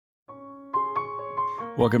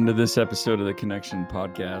Welcome to this episode of the Connection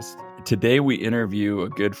Podcast. Today we interview a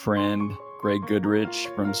good friend, Greg Goodrich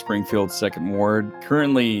from Springfield 2nd Ward,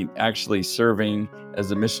 currently actually serving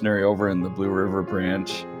as a missionary over in the Blue River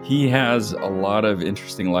branch. He has a lot of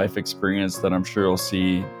interesting life experience that I'm sure you'll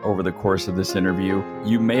see over the course of this interview.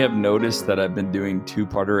 You may have noticed that I've been doing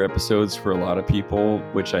two-parter episodes for a lot of people,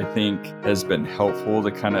 which I think has been helpful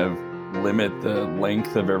to kind of limit the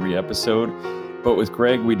length of every episode. But with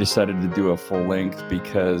Greg, we decided to do a full length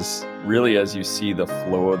because really, as you see the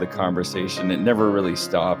flow of the conversation, it never really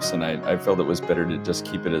stops. And I felt it was better to just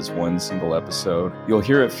keep it as one single episode. You'll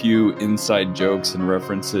hear a few inside jokes and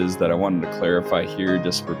references that I wanted to clarify here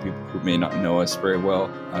just for people who may not know us very well.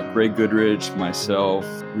 Greg Goodrich, myself,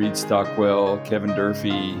 Reed Stockwell, Kevin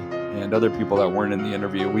Durfee, and other people that weren't in the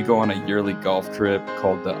interview. We go on a yearly golf trip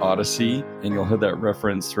called the Odyssey, and you'll hear that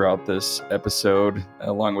reference throughout this episode,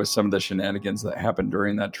 along with some of the shenanigans that happened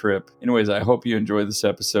during that trip. Anyways, I hope you enjoyed this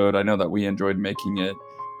episode. I know that we enjoyed making it.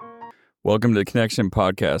 Welcome to the Connection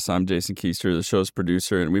Podcast. I'm Jason Keister, the show's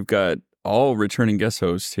producer, and we've got all returning guest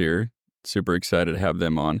hosts here. Super excited to have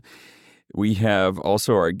them on. We have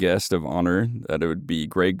also our guest of honor, that it would be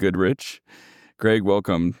Greg Goodrich. Greg,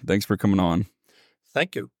 welcome. Thanks for coming on.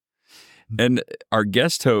 Thank you. And our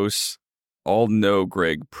guest hosts all know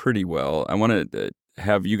Greg pretty well. I want to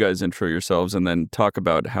have you guys intro yourselves and then talk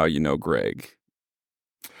about how you know Greg.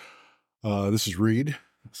 This is Reed.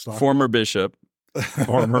 Former bishop.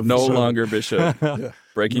 No longer bishop. Yeah.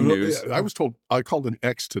 Breaking news. I was told, I called an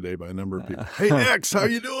ex today by a number of people. Hey, ex, how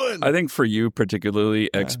you doing? I think for you particularly,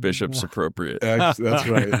 ex-bishop's appropriate. Ex, that's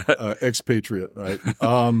right. Expatriate, right?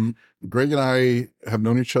 Greg and I have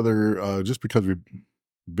known each other just because we've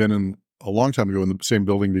been in a long time ago in the same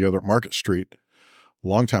building together at Market Street, a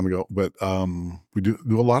long time ago. But we do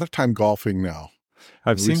a lot of time golfing now.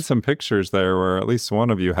 I've seen some pictures there where at least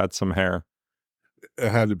one of you had some hair. It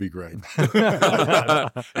had to be Greg.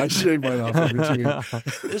 I shaved mine off in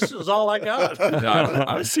between. This is all I got. No,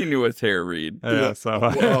 I've seen you with hair, Reed. Yeah, so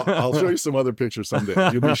Well, I'll show you some other pictures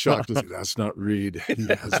someday. You'll be shocked to see that's not Reed. He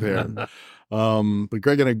has hair. But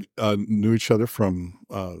Greg and I knew each other from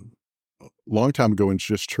a long time ago in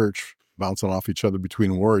just church, bouncing off each other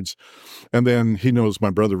between wards. And then he knows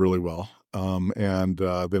my brother really well. And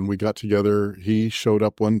then we got together. He showed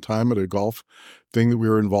up one time at a golf thing that we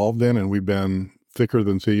were involved in, and we've been thicker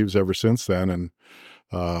than thieves ever since then. And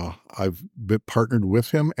I've been partnered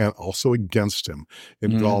with him and also against him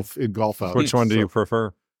in golf outings. which one do you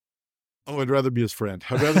prefer? Oh, I'd rather be his friend.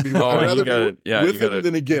 I'd rather be, with him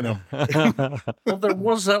than against him. Well, there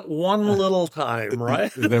was that one little time,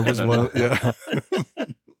 right? There was one, yeah.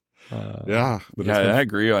 I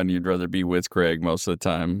agree on you'd rather be with Greg most of the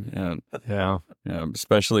time. Yeah. Yeah,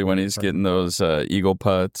 especially when he's getting those eagle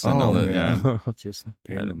putts and all that. Yeah. Just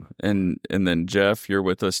And then Jeff, you're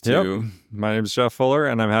with us too. Yep. My name's Jeff Fuller,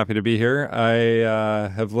 and I'm happy to be here. I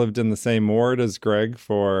have lived in the same ward as Greg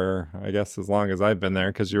for, I guess, as long as I've been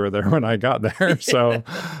there, because you were there when I got there. So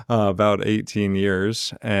about 18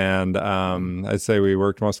 years. And I'd say we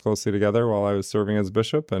worked most closely together while I was serving as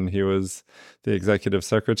bishop, and he was the executive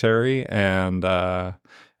secretary. And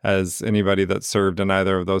as anybody that served in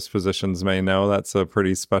either of those positions may know, that's a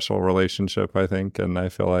pretty special relationship, I think. And I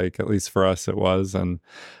feel like, at least for us, it was. And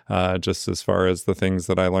just as far as the things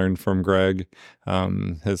that I learned from Greg,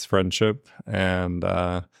 his friendship, and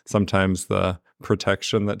sometimes the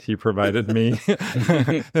protection that he provided me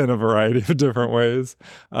in a variety of different ways,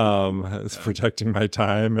 is protecting my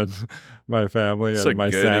time and my family It's and my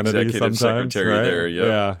sanity sometimes. Secretary Right? there,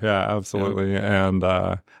 Yeah, absolutely. Yeah. And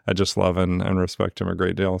I just love and respect him a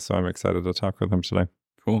great deal. So I'm excited to talk with him today.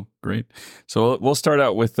 Cool. Great. So we'll start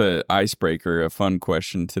out with the icebreaker, a fun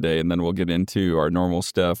question today, and then we'll get into our normal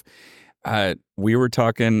stuff. We were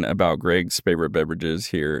talking about Greg's favorite beverages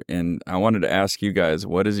here, and I wanted to ask you guys,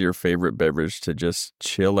 what is your favorite beverage to just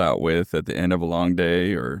chill out with at the end of a long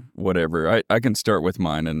day or whatever? I can start with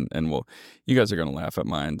mine, and you guys are going to laugh at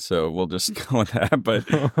mine, so we'll just go with that.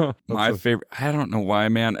 But my favorite, I don't know why,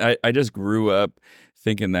 man. I just grew up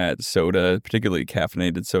thinking that soda, particularly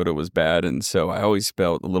caffeinated soda, was bad, and so I always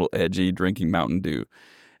felt a little edgy drinking Mountain Dew.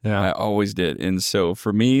 Yeah, I always did. And so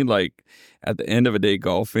for me, like at the end of a day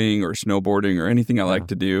golfing or snowboarding or anything I like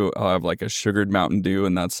to do, I'll have like a sugared Mountain Dew,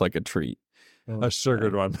 and that's like a treat. A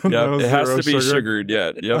sugared one. Yeah, it has to be sugar. sugared.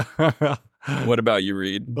 Yeah. Yep. What about you,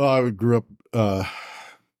 Reed? Well, I grew up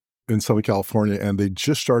in Southern California, and they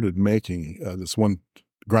just started making this one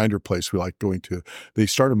grinder place we like going to. They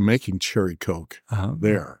started making cherry Coke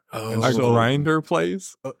there. Oh, a grinder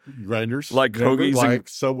place? Grinders. Like hoagies? Like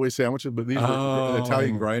Subway sandwiches, but these are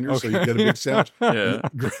Italian grinders, so you get a big sandwich. Yeah.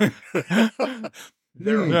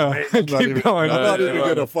 Yeah. I'm not Keep even, going. I'm not even Yeah.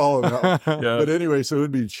 going to follow that one. Yeah. But anyway, so it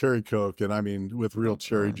would be cherry Coke. And I mean, with real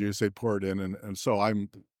cherry juice, they pour it in. And so I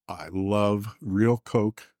love real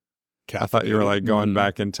Coke. I thought you were like going Mhm.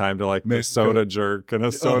 back in time to like the Make soda Coke. jerk and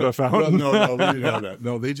a soda Well, fountain. no, we didn't have that.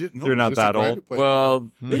 No, they didn't. No, You're not just a that old? private place.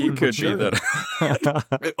 Well, They he would could put be cherry.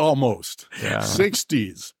 that. Almost. Yeah.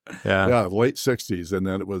 60s. Yeah. Yeah, late 60s. And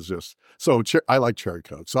then it was just, so I like cherry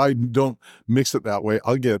Coke. So I don't mix it that way.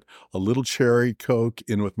 I'll get a little cherry Coke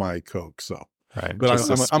in with my Coke. So, Right. but Just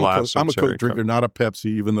a splash I'm of a cherry Coke drinker, not a Pepsi,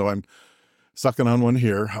 even though I'm sucking on one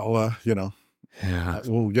here. I'll, Yeah.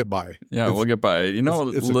 we'll get by. Yeah, It's- we'll get by. You know,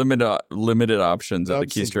 it's a- limited options at the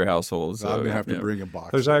Absolutely. Keister household. So I'm going to have to yeah. bring a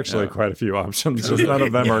box. There's actually Yeah. quite a few options. Just none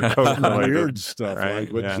of them are Yeah. Coke related. weird stuff right?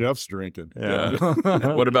 like what Yeah. Jeff's drinking. Yeah.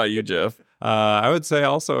 What about you, Jeff? I would say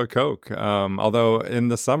also a Coke. Although in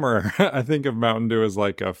the summer, I think of Mountain Dew as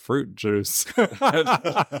like a fruit juice,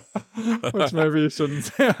 which maybe you shouldn't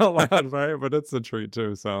say out loud, right? But it's a treat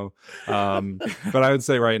too. So, but I would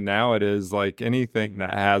say right now it is like anything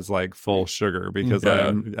that has like full sugar because Yeah.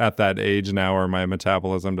 I'm at that age now where my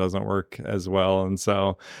metabolism doesn't work as well. And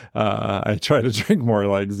so I try to drink more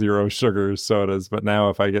like zero sugar sodas. But now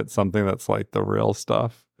if I get something that's like the real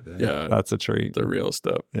stuff, Yeah, that's a treat. the real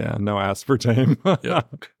stuff. Yeah, no aspartame. Yeah.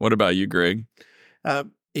 What about you, Greg?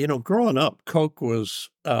 Growing up, Coke was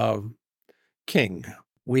king.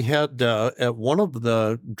 We had at one of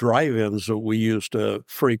the drive-ins that we used to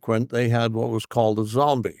frequent, they had what was called a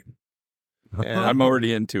zombie. And, I'm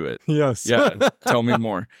already into it. Yes. Yeah, tell me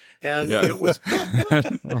more. and Yeah.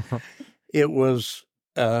 it was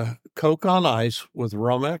Coke on ice with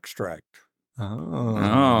rum extract.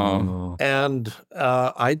 Oh. And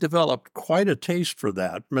I developed quite a taste for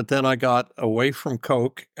that. But then I got away from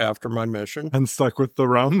Coke after my mission. And stuck with the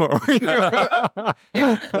rum. I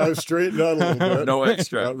straightened out a little bit. No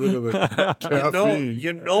extra. Got rid of the caffeine.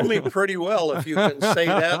 You know me pretty well if you can say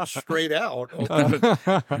that straight out.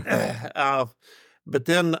 But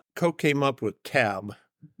then Coke came up with Tab.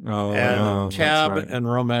 Oh, And yeah, Tab that's right. and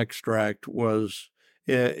rum extract was,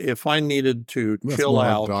 if I needed to That's chill more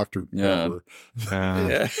like out. Dr. Yeah. Pepper.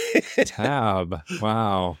 Yeah. Tab.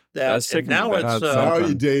 Wow. That's and taking now me it's back. How Something.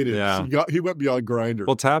 he dated. Yeah. He went beyond Grinder.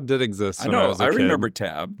 Well, Tab did exist I when I know. was a I kid. remember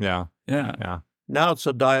Tab. Yeah. Yeah. Yeah. now it's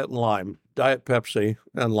a Diet and Lime, Diet Pepsi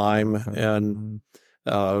and lime, and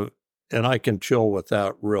I can chill with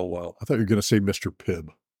that real well. I thought you were going to say Mr. Pibb.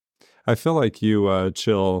 I feel like you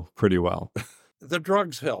chill pretty well. The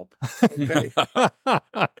drugs help. Okay.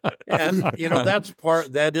 And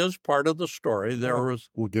that is part of the story. There was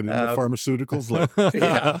We'll get into Uh, pharmaceuticals later.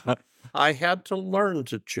 Yeah. I had to learn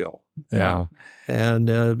to chill. Yeah. And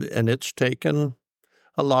it's taken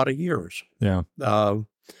a lot of years. Yeah.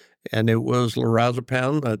 And it was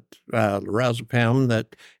lorazepam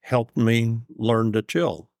that helped me learn to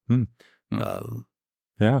chill. Hmm.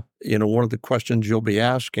 Yeah. One of the questions you'll be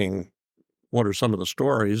asking, what are some of the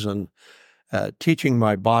stories? And teaching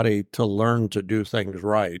my body to learn to do things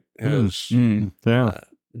right is Yeah.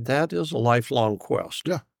 that is a lifelong quest.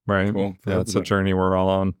 Yeah. Right. Cool. Yeah, it's a journey we're all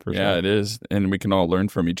on for Yeah, sure. it is, and we can all learn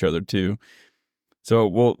from each other too. So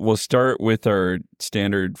we'll start with our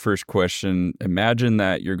standard first question. Imagine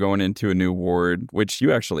that you're going into a new ward, which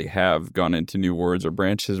you actually have gone into new wards or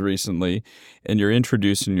branches recently, and you're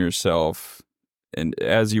introducing yourself, and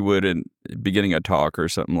as you would in beginning a talk or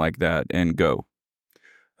something like that, and go.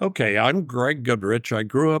 Okay, I'm Greg Goodrich. I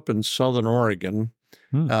grew up in Southern Oregon.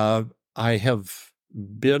 I have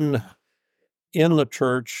been in the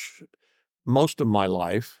church most of my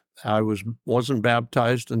life. I wasn't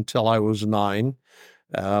baptized until I was 9.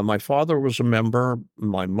 My father was a member.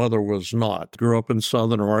 My mother was not. Grew up in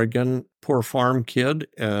Southern Oregon, poor farm kid,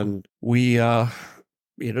 and we,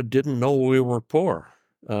 didn't know we were poor.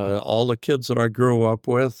 All the kids that I grew up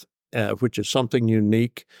with, which is something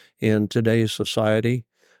unique in today's society,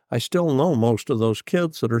 I still know most of those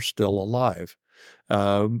kids that are still alive.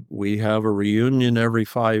 We have a reunion every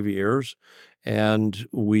 5 years, and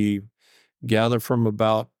we gather from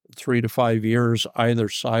about 3 to 5 years either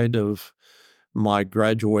side of my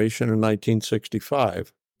graduation in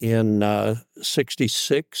 1965. In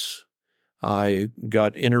 66, I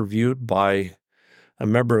got interviewed by a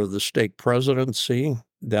member of the stake presidency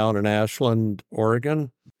down in Ashland,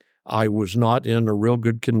 Oregon. I was not in a real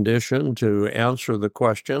good condition to answer the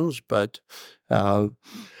questions, but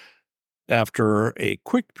after a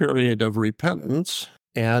quick period of repentance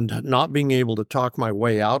and not being able to talk my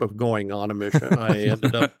way out of going on a mission, I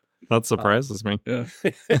ended up. That surprises me. Yeah.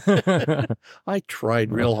 I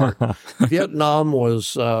tried real hard. Vietnam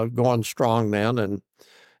was going strong then, and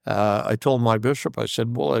I told my bishop, I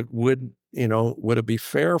said, well, would it be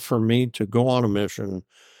fair for me to go on a mission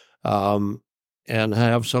and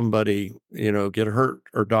have somebody, get hurt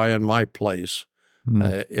or die in my place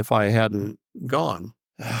if I hadn't gone?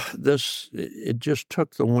 It just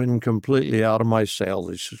took the wind completely out of my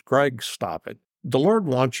sails. He says, Greg, stop it. The Lord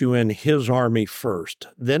wants you in his army first.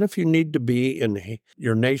 Then if you need to be in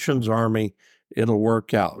your nation's army, it'll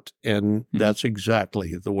work out. And that's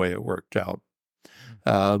exactly the way it worked out.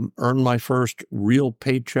 Earned my first real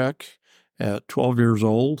paycheck at 12 years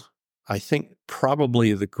old. I think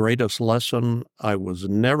probably the greatest lesson I was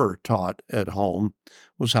never taught at home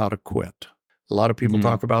was how to quit. A lot of people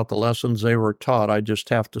talk about the lessons they were taught. I just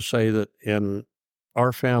have to say that in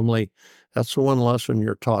our family, that's the one lesson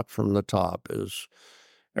you're taught from the top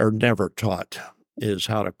or never taught, is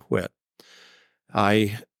how to quit.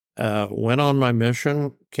 I went on my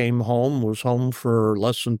mission, came home, was home for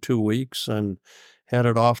less than 2 weeks, and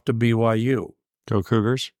headed off to BYU. Go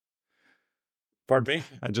Cougars. Pardon me?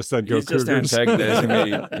 I just said go He's Cougars. just antagonizing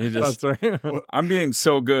me. That's right. I'm being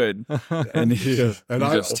so good. And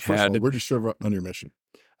where'd you serve on your mission?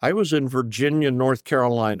 I was in Virginia, North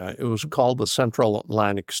Carolina. It was called the Central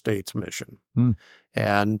Atlantic States Mission.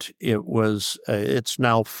 And it's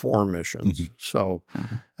now 4 missions. So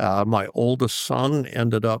my oldest son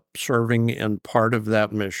ended up serving in part of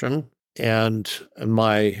that mission, and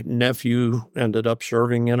my nephew ended up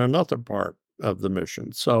serving in another part of the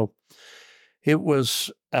mission. So it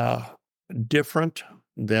was different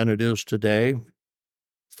than it is today.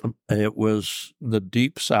 It was the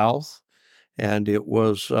Deep South, and it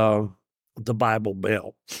was the Bible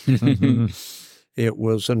Belt. It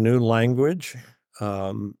was a new language.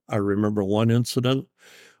 I remember one incident.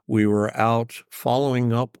 We were out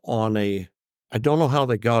following up on I don't know how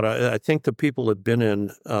they got it. I think the people had been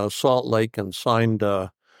in Salt Lake and signed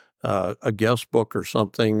a guest book or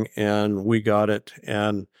something, and we got it.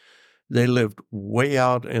 And they lived way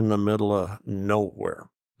out in the middle of nowhere.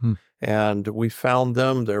 And we found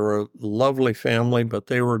them. They were a lovely family, but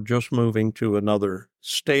they were just moving to another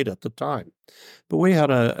state at the time. But we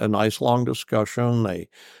had a nice long discussion.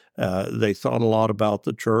 They thought a lot about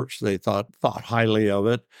the church. They thought highly of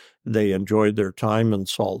it. They enjoyed their time in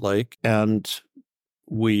Salt Lake. And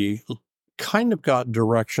we kind of got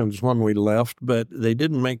directions when we left, but they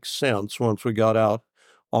didn't make sense once we got out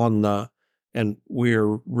and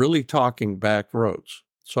we're really talking back roads.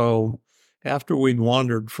 So after we'd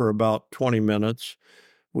wandered for about 20 minutes,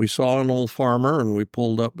 we saw an old farmer, and we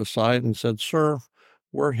pulled up beside and said, "Sir,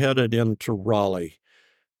 we're headed into Raleigh.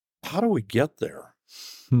 How do we get there?"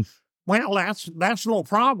 "Well, that's no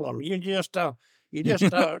problem. You just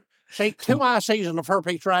take 2 ICs in the fur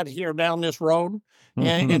piece right here down this road,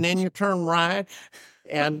 and then you turn right."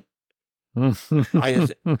 And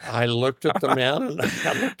I looked at the man, and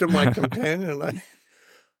I looked at my companion, and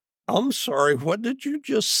I'm sorry, what did you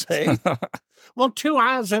just say? "Well, 2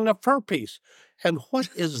 eyes in a fur piece." "And what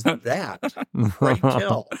is that? Pray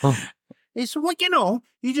tell." He said, "Well,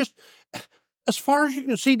 you just, as far as you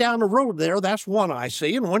can see down the road there, that's 1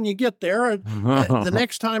 IC. And when you get there, the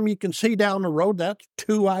next time you can see down the road, that's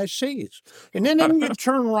 2 ICs. And then you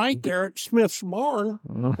turn right there at Smith's Barn,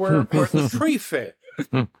 where the tree fell."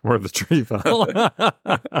 Where the tree fell.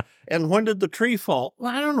 "And when did the tree fall?"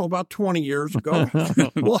 "Well, I don't know, about 20 years ago."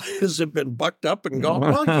 "Well, has it been bucked up and gone?"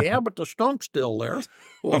 "Well, yeah, but the stunk's still there."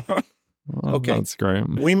 Well, okay. That's great.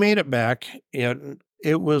 We made it back, and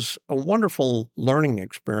it was a wonderful learning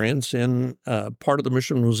experience. Part of the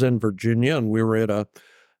mission was in Virginia, and we were at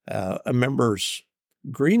a member's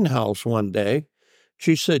greenhouse one day.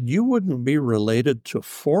 She said, "You wouldn't be related to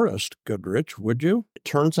Forrest Goodrich, would you?" It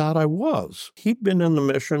turns out I was. He'd been in the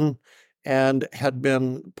mission and had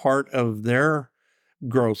been part of their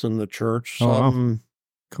growth in the church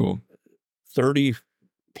Cool. 30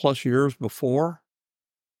 plus years before.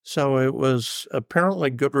 So it was, apparently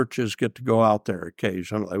Goodriches get to go out there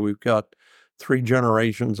occasionally. We've got 3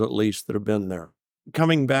 generations at least that have been there.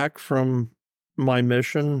 Coming back from my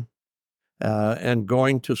mission and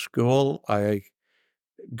going to school, I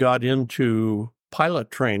got into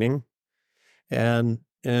pilot training, and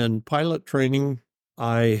in pilot training,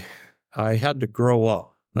 I had to grow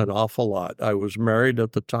up an awful lot. I was married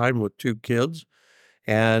at the time with 2 kids,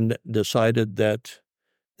 and decided that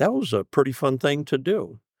was a pretty fun thing to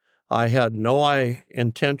do. I had no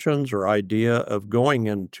intentions or idea of going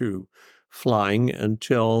into flying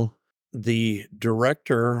until the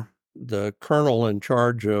director, the colonel in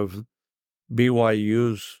charge of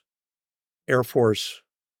BYU's Air Force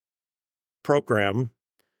program,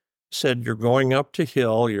 said, "You're going up to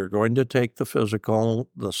Hill, you're going to take the physical,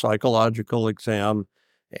 the psychological exam,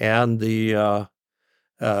 and the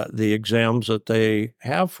the exams that they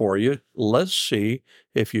have for you. Let's see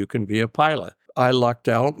if you can be a pilot. I lucked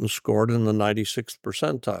out and scored in the 96th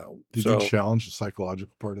percentile. Did you challenge the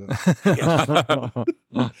psychological part of that?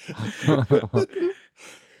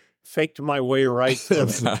 Faked my way right through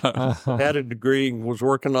it. Had a degree, was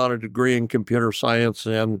working on a degree in computer science,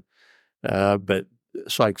 but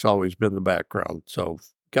psych's always been the background. So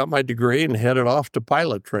got my degree and headed off to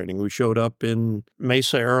pilot training. We showed up in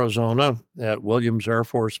Mesa, Arizona at Williams Air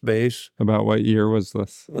Force Base. About what year was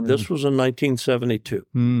this? This was in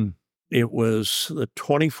 1972. It was the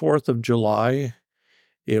 24th of July.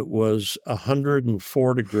 It was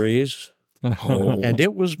 104 degrees, and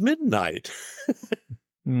it was midnight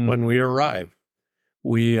when we arrived.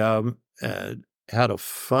 We had a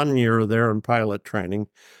fun year there in pilot training,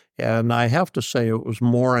 and I have to say it was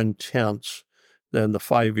more intense than the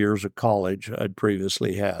 5 years of college I'd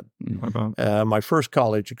previously had. My first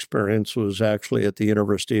college experience was actually at the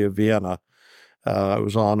University of Vienna. I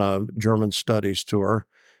was on a German studies tour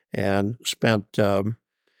and spent a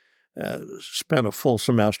full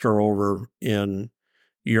semester over in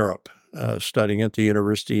Europe, studying at the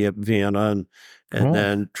University of Vienna and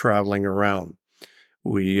then traveling around.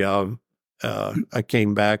 I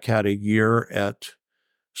came back, had a year at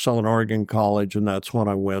Southern Oregon College, and that's when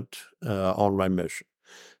I went on my mission.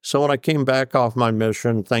 So when I came back off my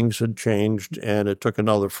mission, things had changed, and it took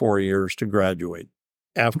another 4 years to graduate.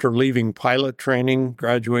 After leaving pilot training,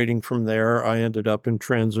 graduating from there, I ended up in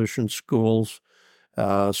transition schools,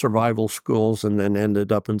 survival schools, and then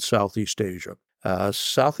ended up in Southeast Asia.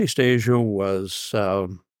 Southeast Asia was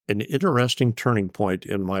an interesting turning point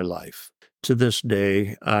in my life. To this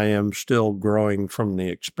day, I am still growing from the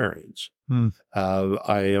experience.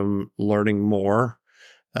 I am learning more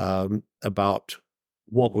about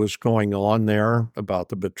what was going on there, about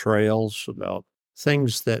the betrayals, about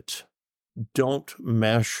things that don't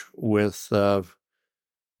mesh with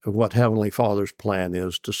what Heavenly Father's plan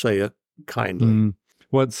is, to say it kindly.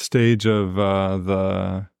 What stage of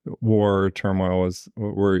the war turmoil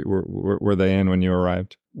were they in when you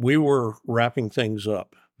arrived? We were wrapping things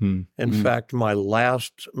up. In fact, my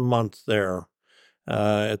last month there,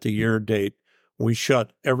 at the year date, we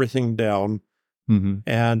shut everything down,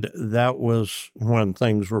 and that was when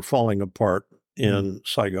things were falling apart in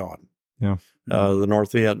Saigon. The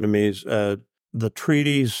North Vietnamese, the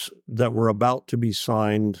treaties that were about to be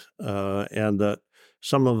signed, and that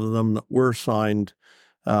some of them that were signed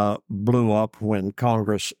blew up when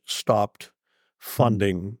Congress stopped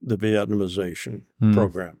funding the Vietnamization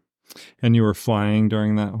program. And you were flying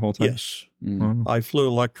during that whole time? Yes. I flew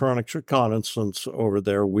electronics reconnaissance over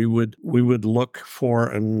there. We would look for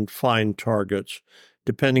and find targets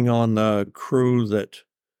depending on the crew that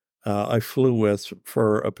I flew with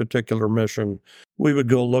for a particular mission. We would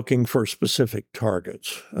go looking for specific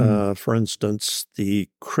targets. For instance, the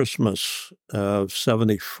Christmas of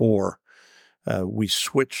 74, we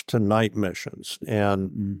switched to night missions,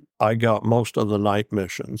 and I got most of the night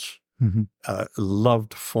missions.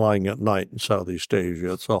 Loved flying at night in Southeast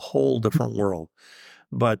Asia. It's a whole different world.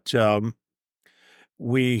 But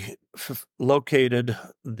we located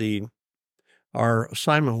our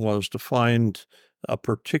assignment was to find a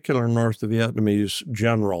particular North Vietnamese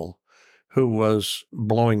general who was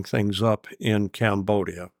blowing things up in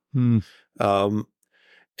Cambodia.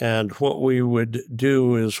 And what we would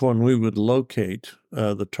do is when we would locate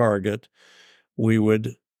the target, we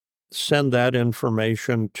would send that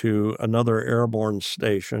information to another airborne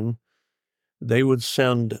station. They would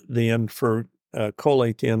send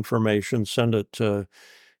collate the information, send it to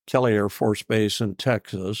Kelly Air Force Base in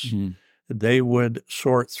Texas. They would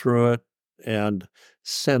sort through it and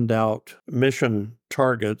send out mission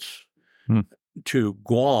targets to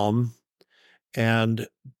Guam. And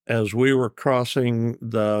as we were crossing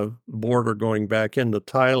the border going back into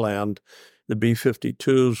Thailand, the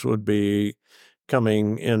B-52s would be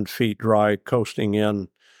coming in feet dry, coasting in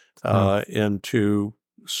into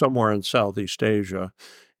somewhere in Southeast Asia.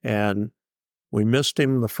 And we missed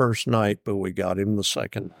him the first night, but we got him the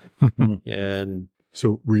second. And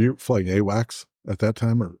so were you flying AWACS at that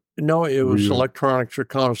time? Or no, it was electronics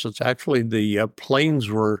reconnaissance. Actually, the planes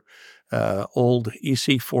were old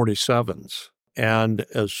EC-47s. And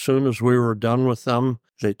as soon as we were done with them,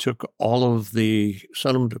 they took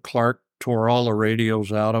sent them to Clark, tore all the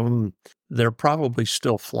radios out of them. they're probably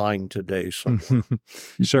still flying today somewhere.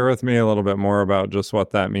 Share with me a little bit more about just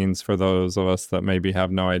what that means for those of us that maybe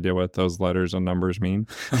have no idea what those letters and numbers mean.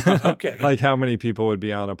 Okay. Like how many people would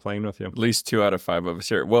be on a plane with you? At least 2 out of 5 of us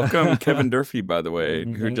here. Welcome, Kevin Durfee, by the way,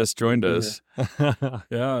 who just joined us.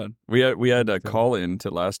 Yeah, we had a call in to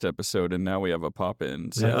last episode, and now we have a pop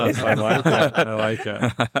in. So. Yes, I like it. I like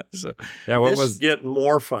it. So, Yeah, what This was is getting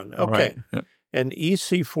more fun. Okay. Right. An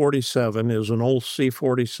EC-47 is an old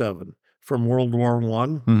C-47 from World War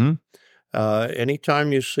One. Mhm.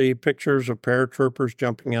 Anytime you see pictures of paratroopers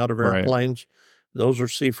jumping out of Right. airplanes, those are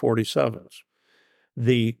C-47s.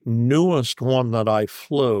 The newest one that I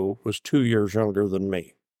flew was 2 years younger than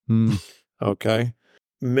me. Mm. Okay.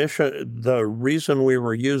 The reason we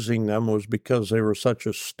were using them was because they were such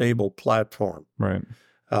a stable platform. Right.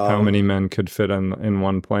 How many men could fit in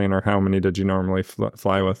one plane, or how many did you normally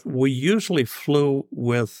fly with? We usually flew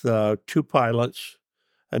with 2 pilots,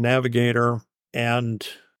 a navigator, and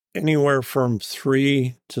anywhere from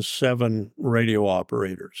 3 to 7 radio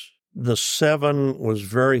operators. The 7 was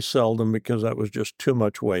very seldom because that was just too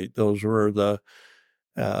much weight. Those were the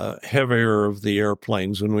heavier of the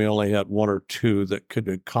airplanes, and we only had 1 or 2 that could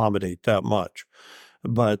accommodate that much.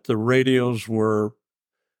 But the radios were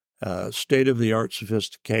state-of-the-art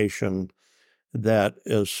sophistication that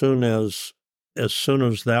as soon as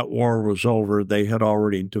that war was over, they had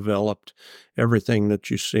already developed everything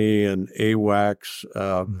that you see in AWACS,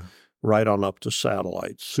 right on up to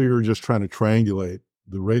satellites. So you were just trying to triangulate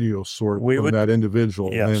the radio sort from that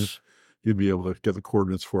individual, and then Yes. you'd be able to get the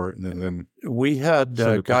coordinates for it, and then We had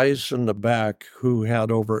Send it back. guys in the back who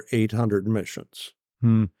had over 800 missions.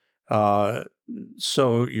 Hmm.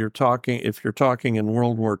 So if you're talking in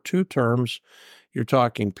World War II terms, you're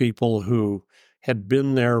talking people who had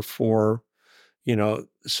been there for,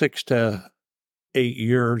 6 to 8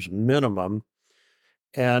 years minimum.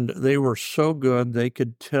 And they were so good, they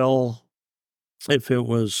could tell if it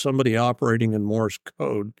was somebody operating in Morse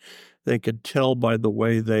code, they could tell by the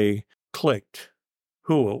way they clicked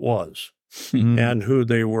who it was Mm. and who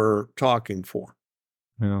they were talking for.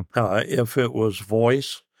 Yeah. If it was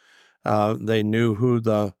voice, they knew who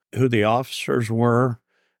the officers were.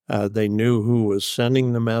 They knew who was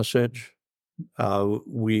sending the message.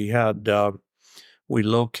 We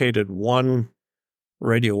located one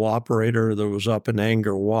radio operator that was up in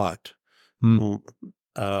Angkor Wat, Hmm.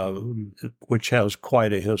 which has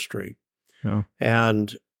quite a history. Yeah.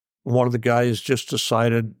 And one of the guys just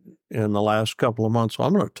decided in the last couple of months, well,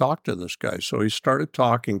 I'm going to talk to this guy. So he started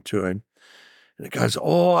talking to him. And the guy said,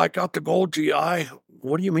 "Oh, I got to go, GI.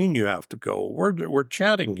 What do you mean you have to go? We're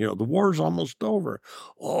chatting here. The war's almost over."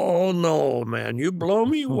 "Oh, no, man. You blow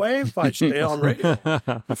me away if I stay on radio.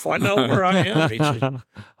 Find out where I am." He said,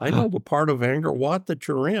 "I know the part of Angkor Wat that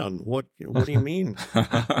you're in. What do you mean?"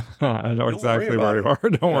 I know Don't exactly worry where you are.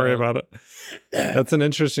 Don't worry about it. Yeah. That's an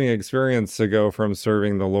interesting experience to go from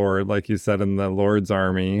serving the Lord, like you said, in the Lord's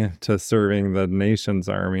army, to serving the nation's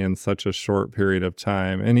army in such a short period of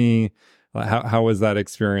time. How was that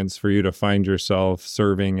experience for you to find yourself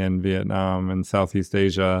serving in Vietnam and Southeast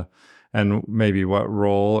Asia? And maybe what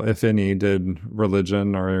role, if any, did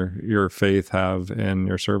religion or your faith have in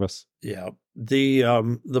your service? Yeah.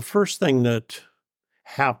 The first thing that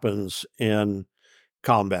happens in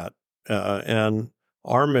combat, and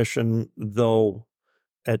our mission, though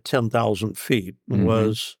at 10,000 feet, Mhm.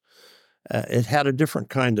 was it had a different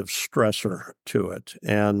kind of stressor to it.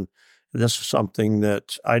 And this is something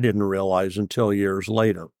that I didn't realize until years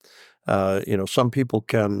later. Some people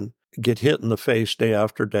can get hit in the face day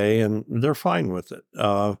after day and they're fine with it.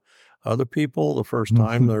 Other people, the first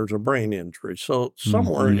time, there's a brain injury. So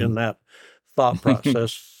somewhere in that thought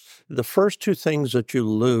process, the first 2 things that you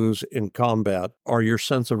lose in combat are your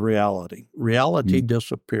sense of reality. Reality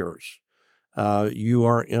disappears. You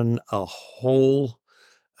are in a whole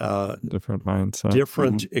Different mindset.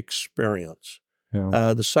 different experience.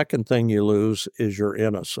 Yeah. The second thing you lose is your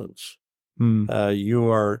innocence. Hmm.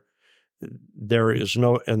 There's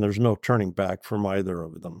no turning back from either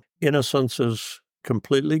of them. Innocence is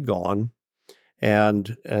completely gone.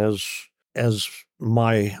 And as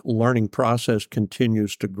my learning process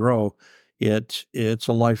continues to grow, it's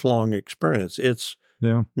a lifelong experience. It's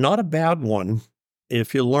Yeah. not a bad one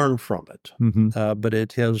if you learn from it. Mm-hmm. But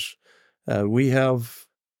it has, we have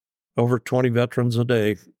over 20 veterans a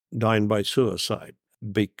day dying by suicide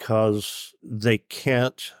because they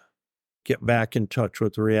can't get back in touch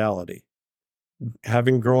with reality.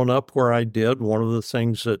 Having grown up where I did, one of the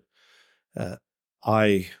things that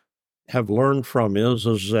I have learned from is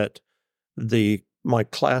that my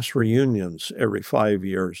class reunions every 5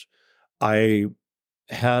 years, I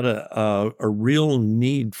had a real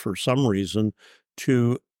need for some reason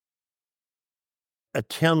to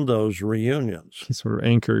attend those reunions. Sort of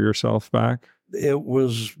anchor yourself back.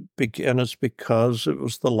 And it's because it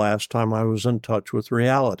was the last time I was in touch with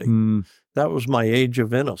reality. That was my age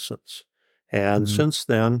of innocence. And since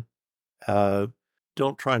then,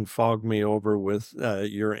 don't try and fog me over with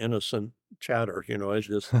your innocent chatter. It's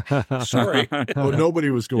just, sorry. Well, nobody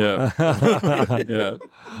was going. Yeah.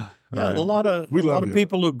 A lot of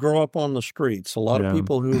people who grow up on the streets, a lot of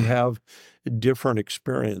people who have different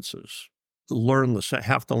experiences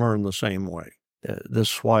have to learn the same way.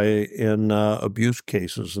 This is why in abuse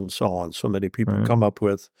cases and so on, so many people come up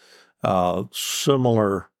with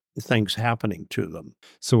similar things happening to them.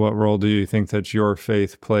 So what role do you think that your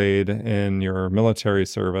faith played in your military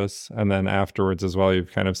service? And then afterwards as well,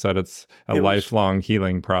 you've kind of said it's a lifelong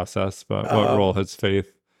healing process, but what role has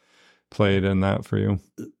faith played in that for you?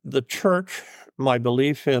 The church, my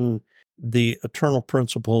belief in the eternal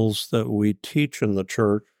principles that we teach in the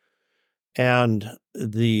church, and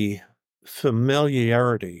the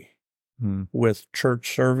familiarity with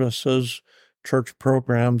church services, church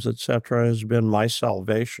programs, etc., has been my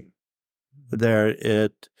salvation.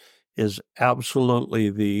 It is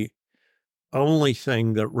absolutely the only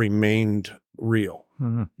thing that remained real.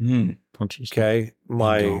 Okay,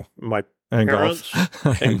 my parents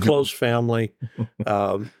and close family,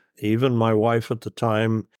 even my wife at the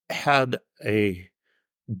time, had a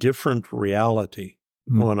different reality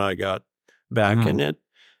when I got back in it.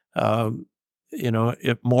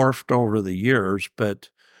 It morphed over the years, but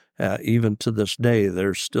even to this day,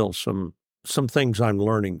 there's still some things I'm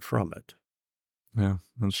learning from it. Yeah.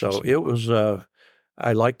 So it was, I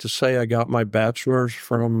like to say I got my bachelor's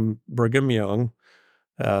from Brigham Young,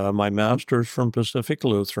 my master's from Pacific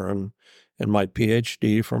Lutheran, and my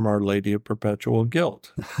PhD from Our Lady of Perpetual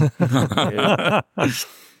Guilt.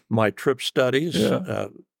 My trip studies, I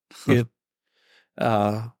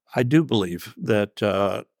do believe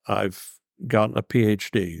that I've gotten a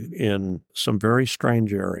PhD in some very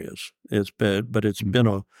strange areas. It's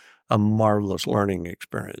been a marvelous learning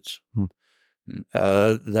experience.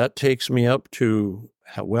 That takes me up to,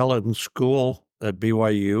 in school at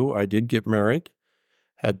BYU, I did get married,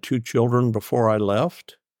 had 2 children before I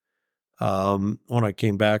left. When I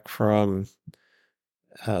came back from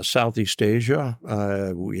Southeast Asia,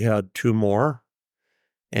 we had 2 more.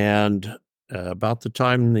 And about the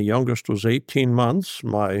time the youngest was 18 months,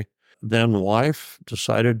 my then wife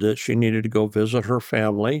decided that she needed to go visit her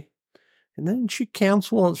family. And then she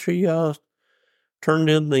canceled. She turned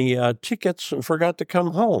in the tickets and forgot to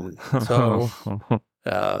come home. So,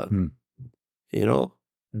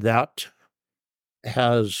 that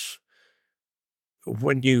has,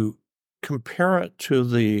 when you compare it to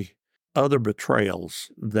the other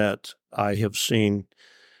betrayals that I have seen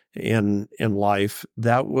in life,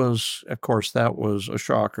 that was a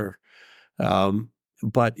shocker.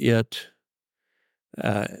 But it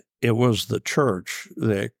was the church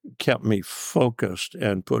that kept me focused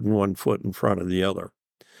and putting one foot in front of the other.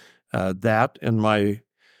 That and my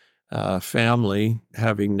family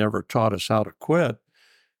having never taught us how to quit,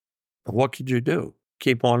 what could you do?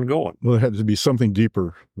 Keep on going. Well, it had to be something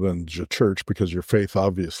deeper than the church, because your faith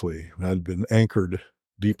obviously had been anchored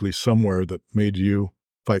deeply somewhere that made you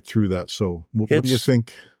fight through that. So what do you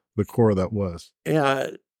think the core of that was? Yeah,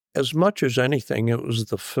 as much as anything, it was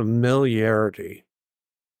the familiarity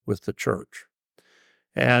with the church.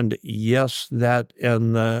 And yes, that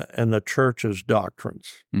and the church's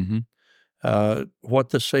doctrines. What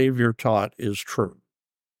the Savior taught is true.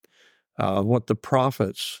 What the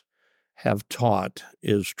prophets have taught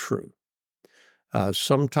is true.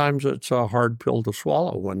 Sometimes it's a hard pill to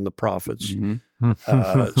swallow when the prophets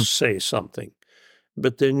say something.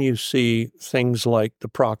 But then you see things like the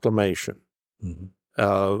proclamation.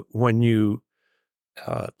 When you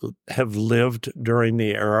have lived during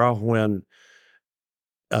the era when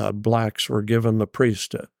blacks were given the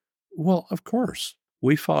priesthood. Well, of course,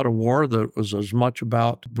 we fought a war that was as much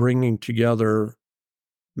about bringing together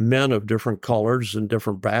men of different colors and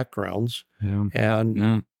different backgrounds.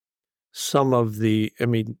 Some of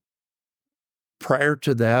prior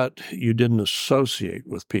to that, you didn't associate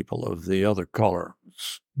with people of the other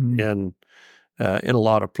colors in a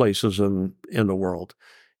lot of places in the world.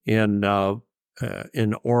 In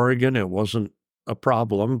Oregon, it wasn't a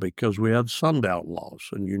problem because we had sundown laws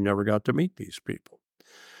and you never got to meet these people.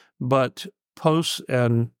 But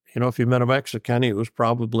if you met a Mexican, he was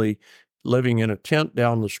probably living in a tent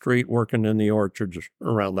down the street, working in the orchards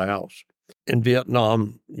around the house. In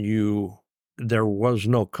Vietnam, there was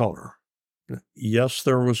no color. Yes,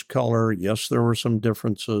 there was color. Yes, there were some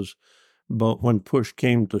differences, But when push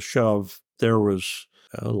came to shove, there was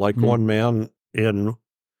one man in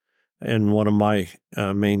one of my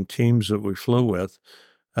main teams that we flew with,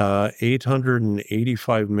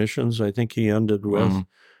 885 missions, I think he ended with,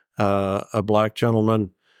 a black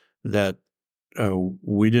gentleman that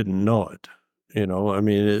we didn't know it. I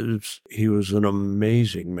mean, he was an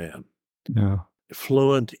amazing man. Yeah.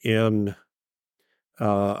 Fluent in,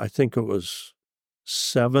 I think it was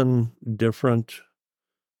 7 different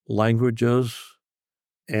languages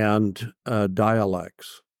and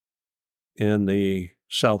dialects in the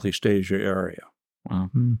Southeast Asia area. Wow.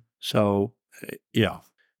 So, yeah,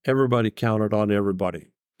 everybody counted on everybody,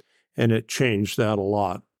 and it changed that a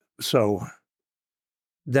lot. So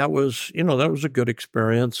that was a good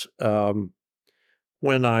experience.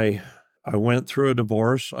 When I went through a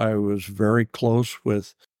divorce, I was very close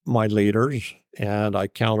with my leaders, and I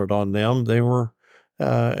counted on them. They were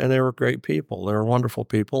great people. They were wonderful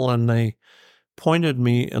people, and they pointed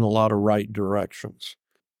me in a lot of right directions.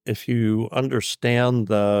 If you understand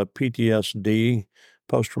the PTSD,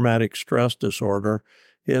 post-traumatic stress disorder,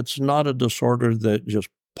 it's not a disorder that just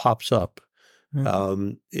pops up.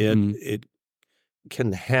 It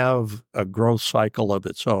can have a growth cycle of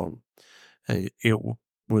its own.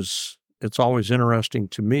 It's always interesting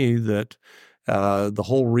to me that the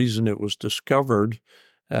whole reason it was discovered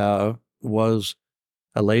was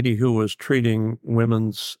a lady who was treating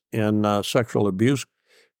women's in sexual abuse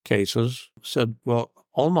cases said, well,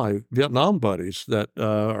 all my Vietnam buddies that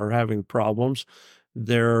are having problems,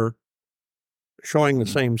 they're showing the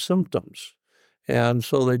same symptoms. And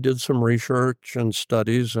so they did some research and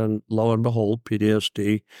studies, and lo and behold,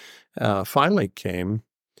 PTSD finally came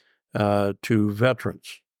to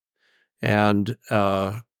veterans and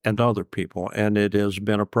other people. And it has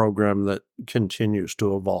been a program that continues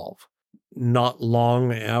to evolve. Not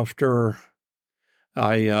long after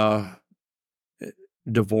I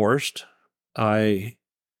divorced, I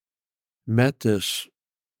met this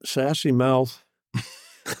sassy mouth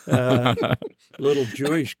little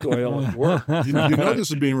Jewish girl at work. You know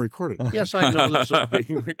this is being recorded. Yes, I know this is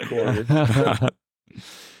being recorded.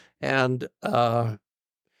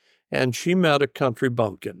 And she met a country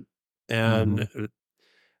bumpkin, and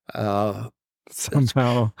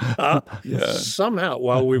somehow,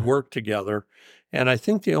 while we worked together. And I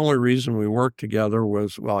think the only reason we worked together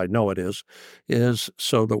was, well, I know it is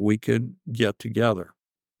so that we could get together.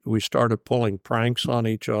 We started pulling pranks on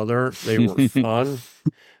each other. They were fun.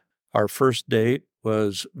 Our first date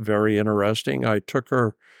was very interesting. I took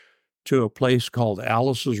her to a place called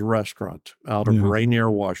Alice's Restaurant out of Rainier,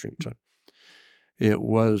 Washington. It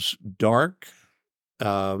was dark,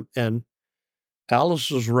 and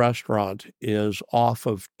Alice's Restaurant is off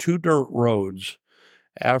of 2 dirt roads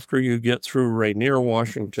after you get through Rainier,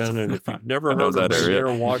 Washington. And if you've never heard of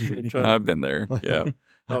Rainier, Washington, I've been there. Yeah.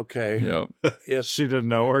 Okay. Yep. Yes. She didn't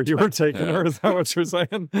know where you were taking her. Is that what you're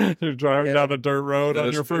saying? You're driving down a dirt road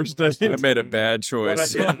on your first date. I made a bad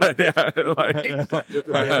choice.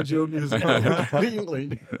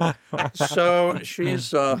 So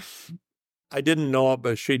she's, I didn't know it,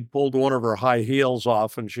 but she'd pulled one of her high heels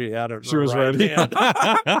off, and she had it. She was ready. And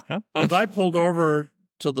I pulled over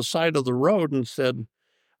to the side of the road and said,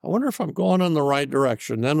 I wonder if I'm going in the right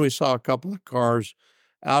direction. Then we saw a couple of cars.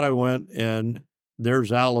 Out I went, and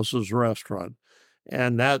there's Alice's Restaurant.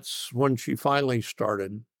 And that's when she finally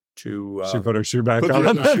started to... she put her shoe back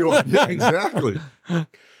on. Yeah, exactly.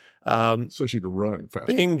 So she could run fast.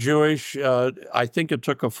 Being Jewish, I think it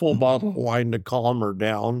took a full bottle of wine to calm her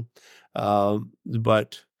down.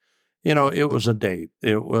 But, it was a date.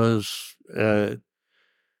 It was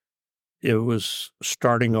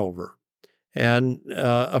starting over. And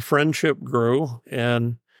a friendship grew,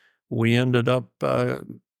 and we ended up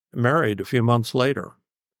married a few months later.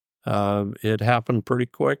 It happened pretty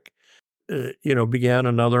quick. Began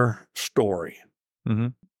another story. Mm-hmm.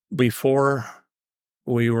 Before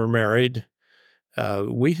we were married,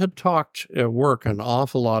 we had talked at work an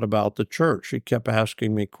awful lot about the church. She kept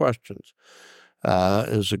asking me questions,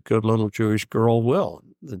 as a good little Jewish girl will,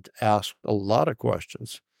 ask a lot of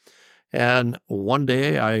questions. And one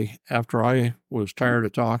day, after I was tired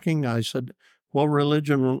of talking, I said, what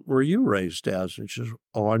religion were you raised as? And she says,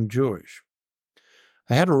 oh, I'm Jewish.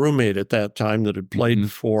 I had a roommate at that time that had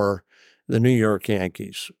played for the New York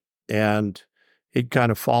Yankees, and he'd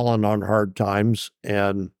kind of fallen on hard times,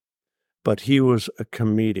 but he was a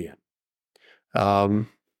comedian.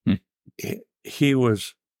 He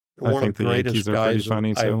was one of the greatest guys.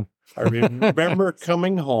 Funny too. I remember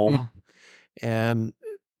coming home and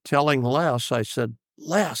telling Les, I said,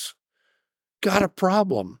 Les, got a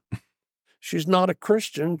problem. She's not a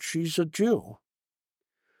Christian, she's a Jew.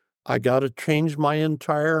 I got to change my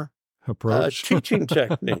entire Approach. teaching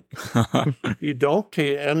technique. You don't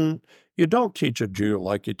teach a Jew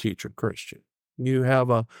like you teach a Christian. You have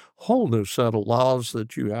a whole new set of laws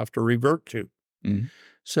that you have to revert to. Mhm.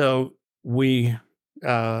 So we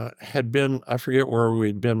had been, I forget where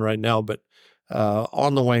we'd been right now, but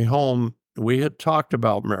on the way home, we had talked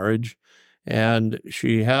about marriage, and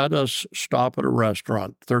she had us stop at a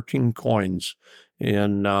restaurant, 13 Coins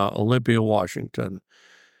in Olympia, Washington.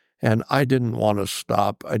 And I didn't want to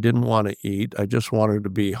stop. I didn't want to eat. I just wanted to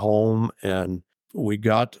be home. And we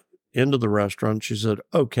got into the restaurant. She said,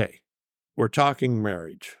 okay, we're talking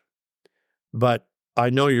marriage, but I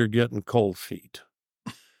know you're getting cold feet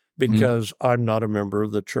because I'm not a member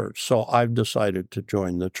of the church. So I've decided to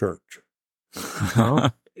join the church.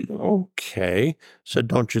 Okay. Said,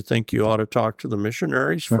 don't you think you ought to talk to the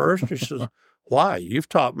missionaries first? She says, why? You've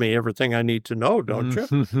taught me everything I need to know, don't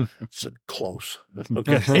you? I said, close.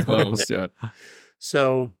 Okay. Close, yeah.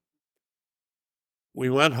 So we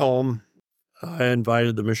went home. I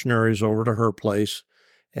invited the missionaries over to her place.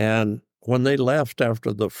 And when they left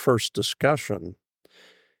after the first discussion,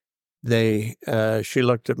 she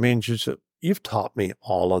looked at me and she said, you've taught me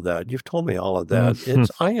all of that. You've told me all of that.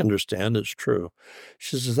 I understand it's true.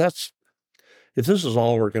 She says, if this is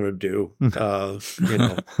all we're going to do,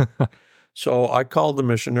 So I called the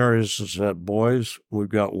missionaries and said, boys, we've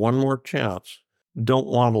got one more chance. Don't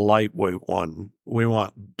want a lightweight one. We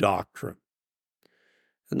want doctrine.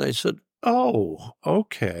 And they said, oh,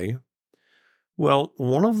 okay. Well,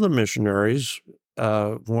 one of the missionaries,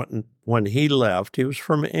 when he left, he was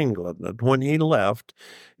from England. And when he left,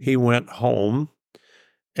 he went home.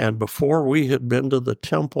 And before we had been to the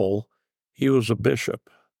temple, he was a bishop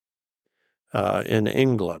in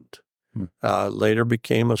England. Later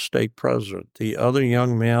became a stake president. The other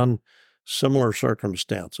young man, similar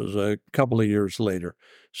circumstances, a couple of years later.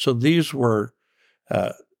 So these were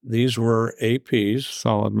APs.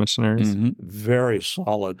 Solid missionaries. Very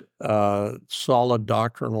solid, solid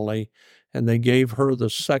doctrinally. And they gave her the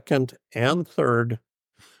second and third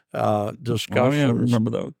discussions. Oh, yeah, I remember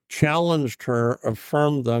those. Challenged her,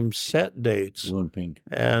 affirmed them, set dates. Blue and pink.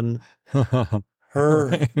 And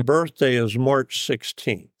her birthday is March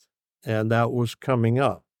 16th. And that was coming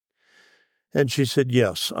up. And she said,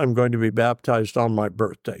 yes, I'm going to be baptized on my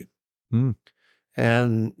birthday.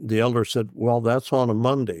 And the elder said, well, that's on a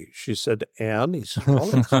Monday. She said, and? He said, well,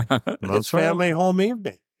 it's family home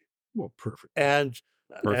evening. Well, perfect. And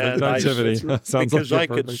Perfect I activity. said, Sounds because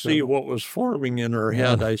like I a could perfect see activity. what was forming in her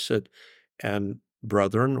head, I said, and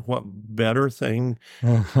brethren, what better thing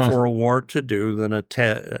for a ward to do than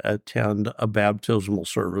attend a baptismal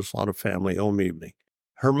service on a family home evening?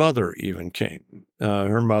 Her mother even came.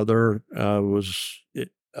 Her mother was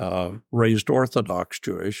raised Orthodox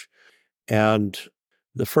Jewish. And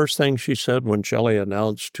the first thing she said when Shelley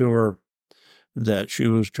announced to her that she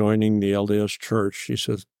was joining the LDS Church, she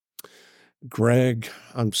says, Greg,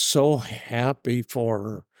 I'm so happy for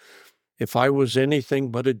her. If I was anything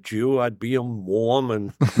but a Jew, I'd be a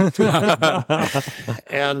Mormon.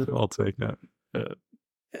 And I'll take that.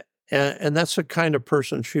 And that's the kind of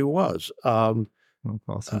person she was. That's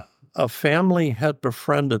awesome. A family had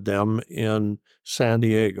befriended them in San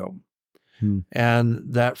Diego. And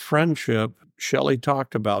that friendship Shelley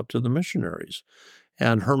talked about to the missionaries,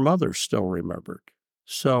 and her mother still remembered.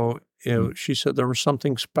 So she said there was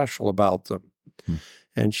something special about them.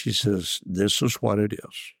 And she says, this is what it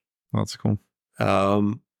is. That's cool.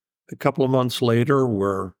 A couple of months later,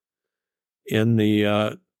 we're in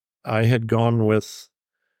I had gone with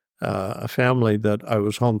a family that I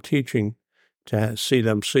was home teaching to see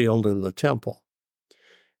them sealed in the temple.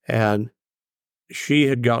 And she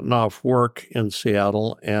had gotten off work in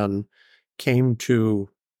Seattle and came to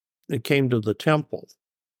the temple.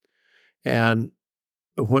 And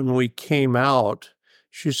when we came out,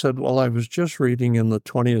 she said, well, I was just reading in the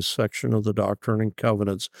 20th section of the Doctrine and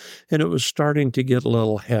Covenants, and it was starting to get a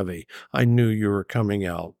little heavy. I knew you were coming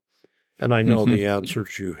out, and I know the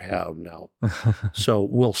answers you have now. So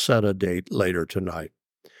we'll set a date later tonight.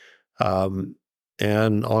 And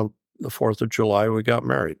on the 4th of July, we got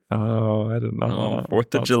married. Oh, I didn't know.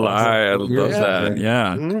 4th of July. I love that.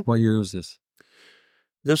 Yeah. What year was this?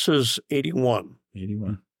 This is 81.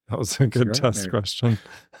 81. That was a good test question.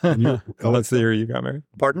 That's the year you got married?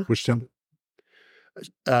 Pardon? Which temple?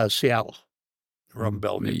 Seattle. From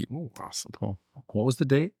Bellevue. Oh, awesome. Cool. What was the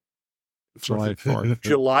date? July 4th.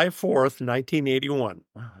 July 4th, 1981.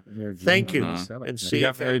 Thank you. And see,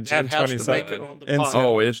 got married June that has to make 27th. it on the And podcast.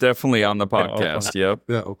 Oh, it's definitely on the podcast. Yep.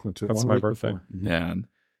 Yeah, Oakland too. That's 1 my week birthday. before. Yeah.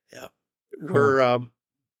 We're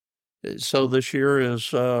so this year is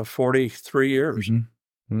 43 years.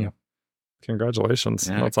 Yeah. Congratulations.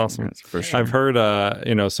 Yeah, That's awesome. congrats, for sure. I've heard,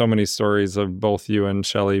 so many stories of both you and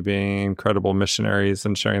Shelley being incredible missionaries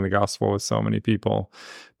and sharing the gospel with so many people,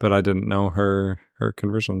 but I didn't know her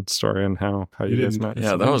conversion story and how you guys met.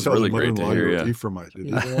 Yeah, that was really great to hear. Yeah. Ephraimite, did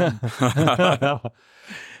you?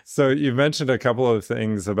 So you mentioned a couple of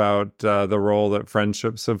things about the role that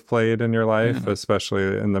friendships have played in your life,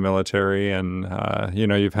 especially in the military. And,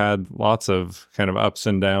 you've had lots of kind of ups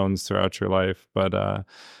and downs throughout your life, but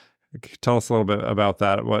tell us a little bit about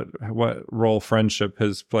that. What role friendship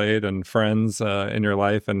has played and friends in your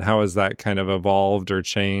life, and how has that kind of evolved or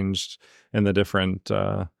changed in the different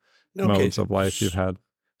modes of life you've had?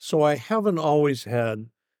 So I haven't always had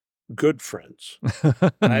good friends.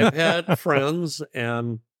 I've had friends,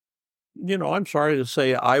 and, I'm sorry to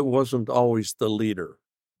say I wasn't always the leader.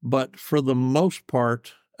 But for the most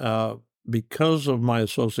part, because of my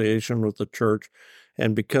association with the church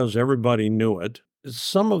and because everybody knew it,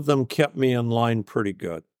 some of them kept me in line pretty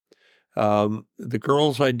good. The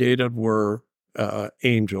girls I dated were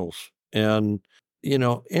angels. And,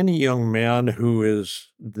 any young man who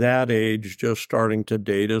is that age just starting to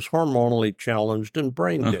date is hormonally challenged and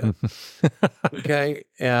brain dead. Okay.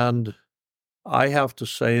 And I have to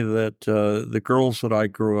say that the girls that I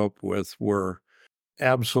grew up with were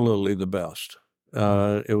absolutely the best.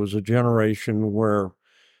 It was a generation where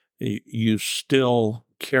you still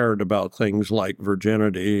cared about things like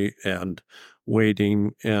virginity and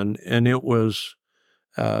waiting, and it was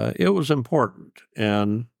important,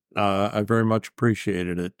 and I very much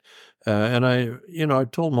appreciated it. And I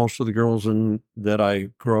told most of the girls that I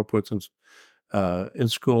grew up with in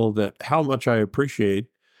school that how much I appreciate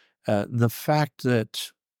the fact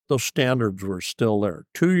that those standards were still there.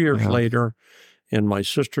 2 years later, in my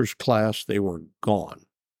sister's class, they were gone.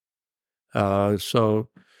 So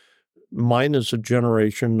mine is a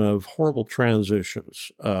generation of horrible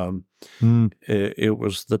transitions. It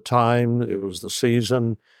was the time, it was the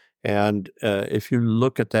season, and if you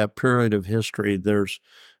look at that period of history,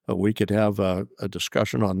 we could have a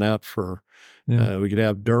discussion on that we could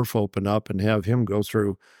have Durf open up and have him go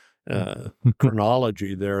through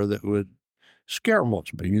chronology there that would scare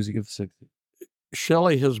most people. Music of the 60s.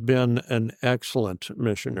 Shelley has been an excellent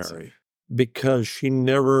missionary because she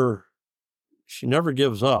never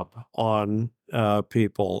gives up on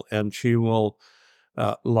people, and she will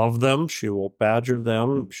love them. She will badger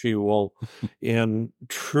them. She will, in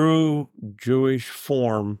true Jewish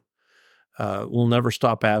form, will never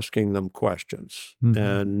stop asking them questions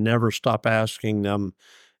and never stop asking them,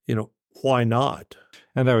 why not?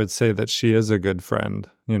 And I would say that she is a good friend,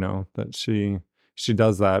 that she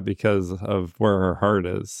does that because of where her heart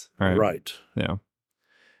is. Right. Right. Yeah.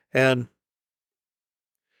 And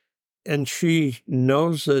she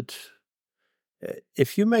knows that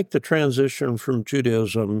if you make the transition from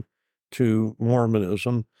Judaism to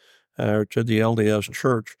Mormonism or to the LDS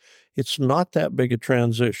Church, it's not that big a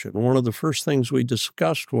transition. One of the first things we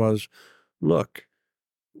discussed was, look,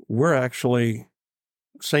 we're actually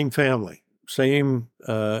same family, same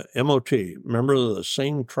MOT, member of the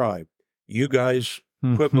same tribe. You guys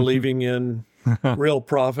quit believing in real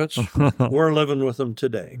prophets. We're living with them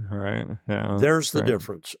today. Right. Yeah. There's the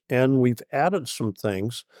difference. And we've added some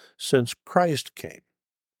things since Christ came.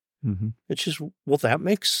 It's just, well, that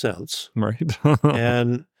makes sense. Right.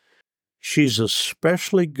 And she's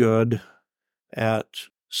especially good at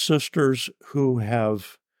sisters who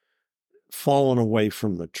have fallen away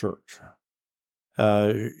from the church.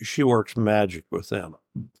 She works magic with them.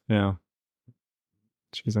 Yeah.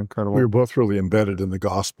 She's incredible. We were both really embedded in the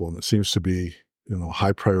gospel, and it seems to be,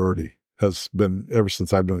 high priority, has been ever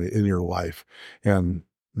since I've been in your life. And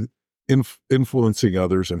influencing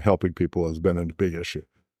others and helping people has been a big issue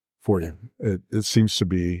for you. It seems to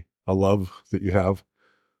be a love that you have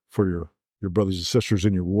for your brothers and sisters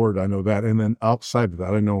in your ward. I know that. And then outside of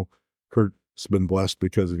that, I know Kurt's been blessed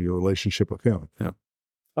because of your relationship with him. Yeah.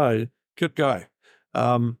 Good guy.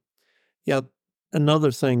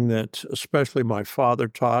 Another thing that especially my father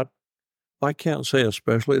taught, I can't say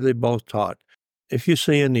especially, they both taught, if you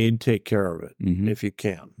see a need, take care of it if you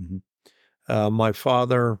can. My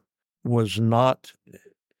father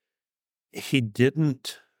he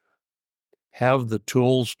didn't have the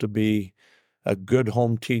tools to be a good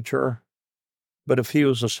home teacher, but if he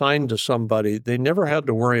was assigned to somebody, they never had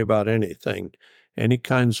to worry about anything, any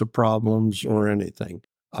kinds of problems or anything.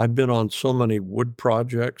 I've been on so many wood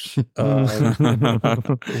projects.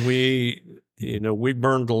 We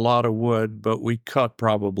burned a lot of wood, but we cut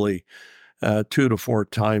probably 2 to 4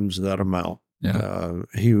 times that amount. Yeah.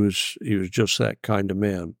 He was just that kind of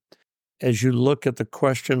man. As you look at the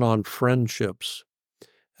question on friendships,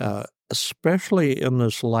 especially in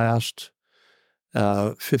this last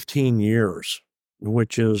 15 years,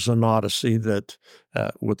 which is an odyssey that,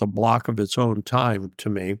 with a block of its own time to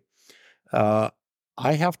me, I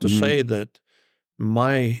have to say that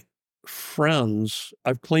my friends,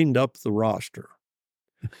 I've cleaned up the roster.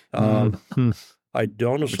 I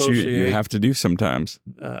don't associate. Which you have to do sometimes.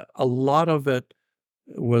 A lot of it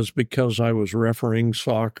was because I was refereeing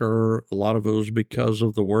soccer. A lot of it was because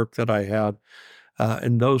of the work that I had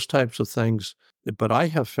and those types of things. But I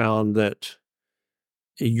have found that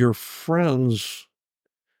your friends,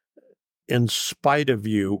 in spite of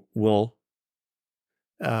you, will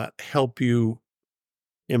help you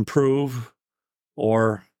improve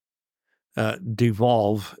or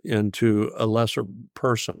devolve into a lesser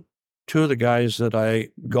person. Two of the guys that I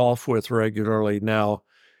golf with regularly now,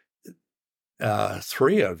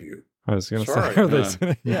 three of you. I was going to Sorry.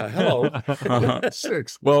 say, Yeah, hello.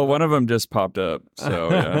 6. Well, one of them just popped up,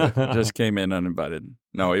 so just came in uninvited.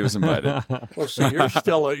 No, he was invited. Well, so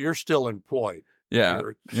you're still employed. Yeah,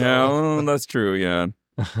 Here, so- yeah, well, that's true. Yeah,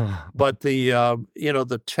 But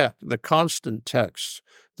the constant texts,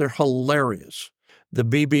 they're hilarious. The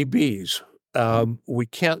BBBs. We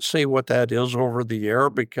can't say what that is over the air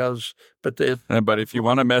but if you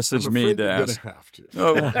want to message I'm me afraid to you're ask, gonna have to.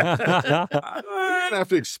 oh, You're gonna have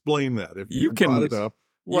to explain that if You you can- brought it up.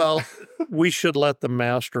 well, we should let the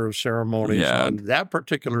master of ceremonies Yeah. on that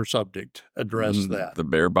particular subject address that. the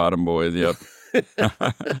bare bottom boys. Yep.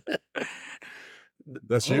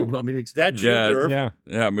 That's you. Want me to ex- That's Yeah. you, Durf. yeah.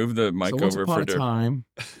 Yeah, move the mic So once over upon for a Dirk. time,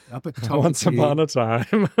 up at Once upon a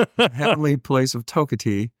time. heavenly place of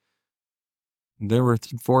Tokatee, there were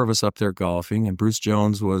 4 of us up there golfing, and Bruce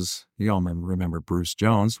Jones was, you all remember Bruce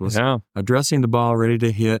Jones, was Yeah. addressing the ball ready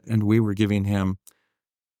to hit, and we were giving him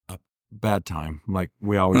a bad time, like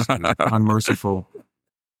we always do, unmerciful.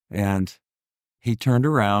 And he turned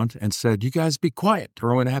around and said, "You guys be quiet, or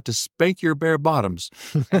I'm going to have to spank your bare bottoms."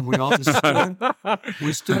 And we all just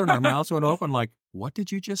stood and our mouths went open like, "What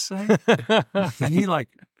did you just say?" And he like,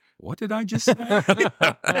 "What did I just say?"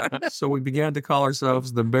 So we began to call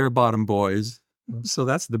ourselves the Bare Bottom Boys. So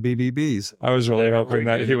that's the BBBs. I was really hoping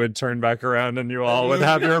that he would turn back around and you all would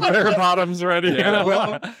have your bare bottoms ready. Yeah.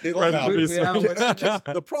 Well, it'll Ready to happen. be Yeah, served.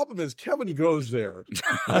 The problem is Kevin goes there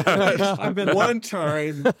I've been one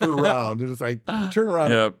time per round, and it's like turn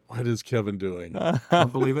around. Yep. What is Kevin doing?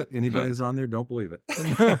 Don't believe it. Anybody who's on there, don't believe it.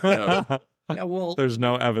 Yeah, well, There's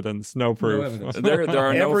no evidence, no proof. evidence. There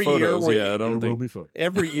are no Every year photos. we- Yeah, I There don't will think. be fun.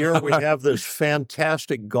 every year we have this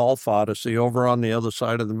fantastic golf odyssey over on the other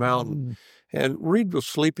side of the mountain. And Reed was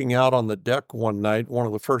sleeping out on the deck one night, one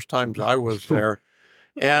of the first times I was there.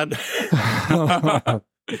 And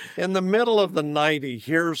in the middle of the night, he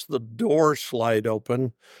hears the door slide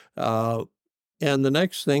open. And the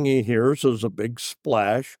next thing he hears is a big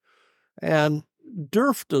splash. And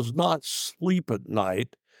Durf does not sleep at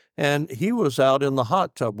night. And he was out in the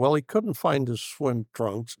hot tub. Well, he couldn't find his swim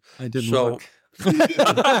trunks. I didn't So- look. He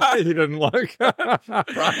didn't look.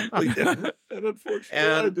 Probably didn't. And unfortunately,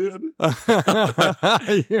 And-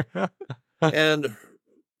 I did. Yeah. And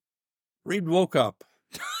Reed woke up.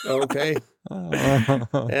 Okay.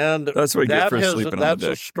 And That's what you get for sleeping on the that's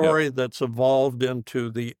deck. a story that's evolved into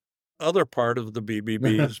the other part of the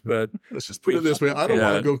BBBs, but Let's just put it this way: I don't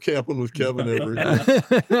Yeah. want to go camping with Kevin ever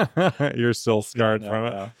again. You're still scarred from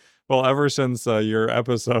it. Well, ever since your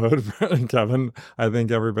episode, Kevin, I think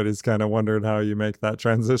everybody's kind of wondered how you make that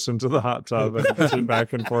transition to the hot tub and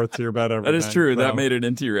back and forth to your bed every That is night. true. So, That made it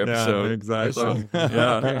into your episode. Yeah, exactly.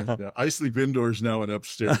 Yeah. Yeah, I sleep indoors now and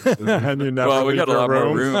upstairs. And you never Well, we leave got a your lot more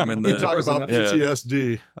room. room in You the. talk about Yeah.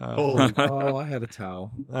 PTSD. Holy Oh, I had a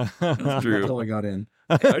towel True. until I got in.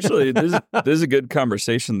 Actually, this is a good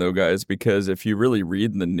conversation, though, guys, because if you really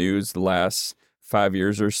read in the news the last 5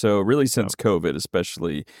 years or so, really since COVID,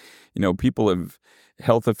 especially,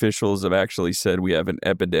 health officials have actually said we have an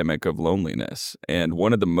epidemic of loneliness. And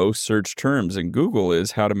one of the most searched terms in Google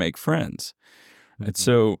is how to make friends. And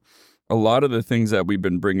so a lot of the things that we've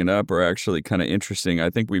been bringing up are actually kind of interesting. I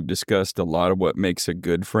think we've discussed a lot of what makes a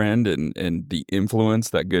good friend and the influence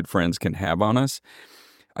that good friends can have on us.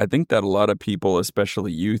 I think that a lot of people,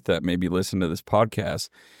 especially youth that maybe listen to this podcast,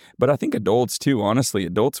 but I think adults too, honestly,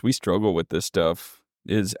 adults, we struggle with this stuff,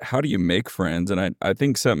 is how do you make friends? And I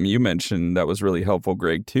think something you mentioned that was really helpful,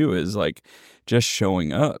 Greg, too, is like just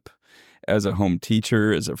showing up as a home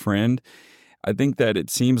teacher, as a friend. I think that it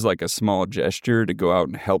seems like a small gesture to go out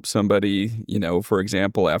and help somebody, for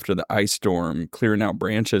example, after the ice storm, clearing out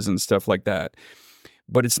branches and stuff like that.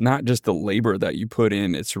 But it's not just the labor that you put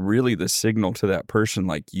in. It's really the signal to that person,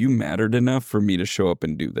 like, you mattered enough for me to show up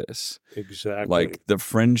and do this. Exactly. Like, the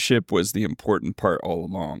friendship was the important part all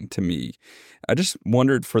along to me. I just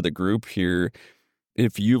wondered for the group here,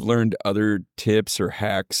 if you've learned other tips or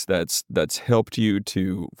hacks that's helped you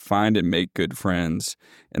to find and make good friends.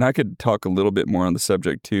 And I could talk a little bit more on the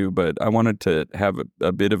subject too, but I wanted to have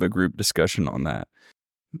a bit of a group discussion on that.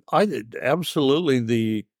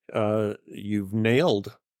 Absolutely. You've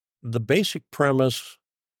nailed the basic premise,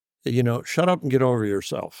 shut up and get over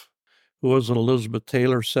yourself. Who was it? Elizabeth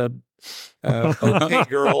Taylor said, okay,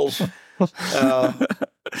 girls.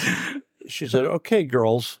 She said, okay,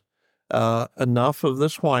 girls, enough of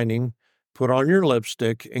this whining, put on your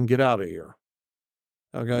lipstick and get out of here.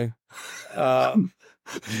 Okay. I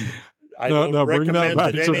don't recommend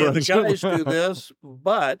that any of the guys do this,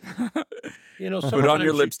 but, sometimes put on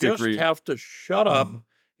your lipstick, you just have to shut up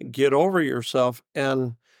and get over yourself.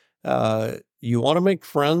 And you want to make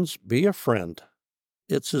friends, be a friend.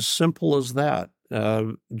 It's as simple as that.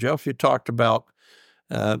 Jeff, you talked about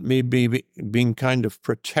me being kind of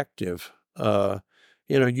protective. When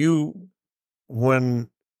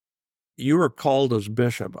you were called as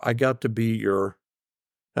bishop, I got to be you're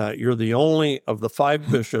the only of the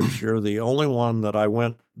 5 bishops, you're the only one that I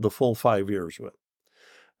went the full 5 years with.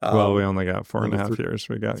 Well, we only got 4.5 years.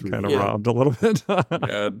 We got kind of robbed a little bit.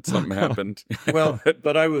 Yeah, something happened. Well,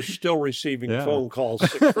 but I was still receiving phone calls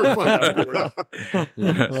 6 months afterward.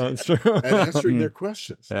 That's true. And answering their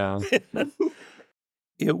questions. Yeah.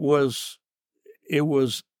 It was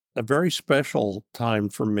a very special time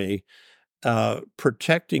for me,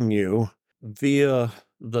 protecting you via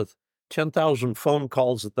the 10,000 phone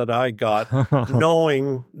calls that I got,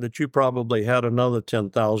 knowing that you probably had another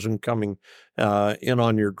 10,000 coming in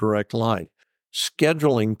on your direct line.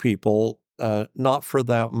 Scheduling people, not for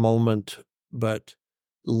that moment, but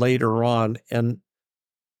later on. And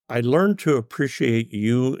I learned to appreciate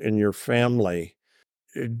you and your family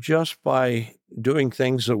just by doing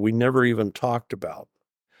things that we never even talked about.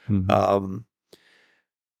 Mm-hmm.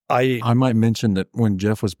 I might mention that when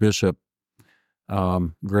Jeff was bishop,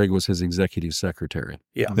 Greg was his executive secretary.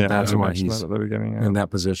 Yeah. That's why he's at the beginning, in that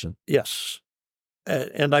position. Yes.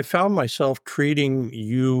 And I found myself treating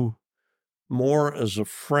you more as a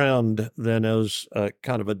friend than as a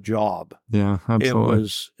kind of a job. Yeah, absolutely. It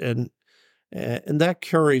was, and that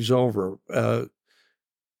carries over.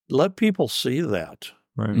 Let people see that,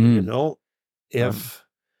 right. If,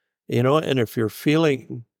 and if you're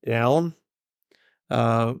feeling down,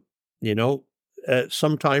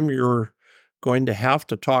 sometime you're going to have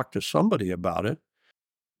to talk to somebody about it.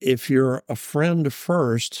 If you're a friend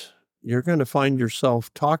first, you're going to find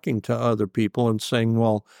yourself talking to other people and saying,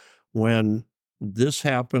 well, when this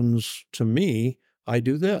happens to me, I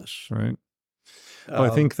do this. Right. Well, I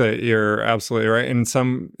think that you're absolutely right. In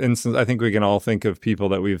some instances, I think we can all think of people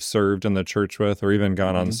that we've served in the church with, or even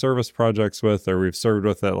gone on service projects with, or we've served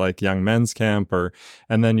with at like young men's camp,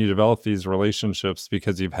 and then you develop these relationships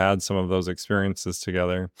because you've had some of those experiences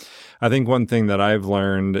together. I think one thing that I've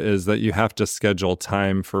learned is that you have to schedule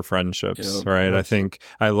time for friendships, right? I think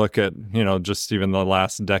I look at, just even the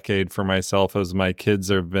last decade for myself as my kids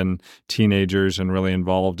have been teenagers and really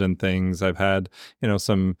involved in things. I've had,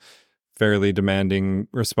 some fairly demanding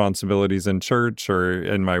responsibilities in church or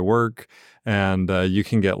in my work. And you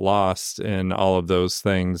can get lost in all of those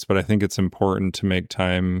things. But I think it's important to make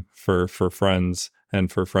time for friends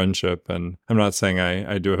and for friendship. And I'm not saying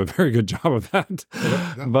I do a very good job of that,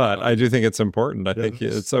 but I do think it's important. I think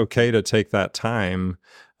it's okay to take that time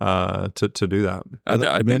to do that.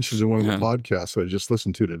 I mentioned in one of the podcasts that I just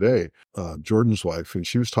listened to today, Jordan's wife, and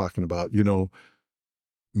she was talking about,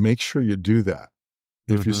 make sure you do that.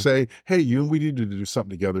 If you say, hey, we need to do something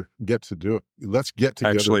together, get to do it. Let's get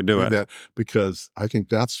together. Actually do it. That, because I think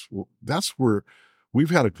that's where we've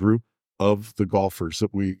had a group of the golfers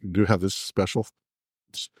that we do have this special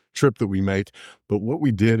trip that we make. But what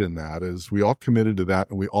we did in that is we all committed to that,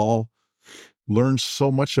 and we all learned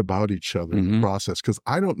so much about each other in the process. Because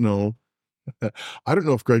I don't know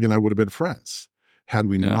if Greg and I would have been friends had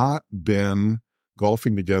we not been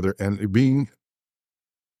golfing together and being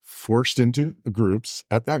forced into groups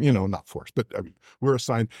at that, not forced, but I mean, we're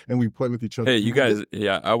assigned and we play with each other. Hey, you guys,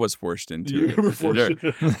 I was forced into it. You were forced.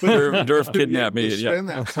 Durf kidnapped me. Spend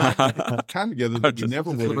that time together that you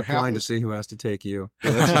never would have happened. To see who has to take you.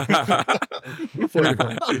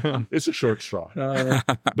 It's a short straw.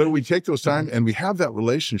 But we take those time and we have that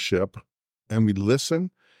relationship and we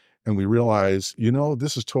listen and we realize,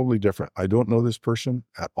 this is totally different. I don't know this person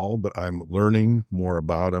at all, but I'm learning more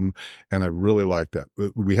about him. And I really like that.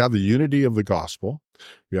 We have the unity of the gospel.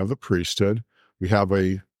 We have the priesthood. We have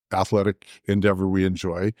a athletic endeavor we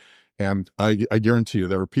enjoy. And I guarantee you,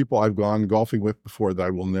 there are people I've gone golfing with before that I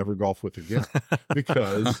will never golf with again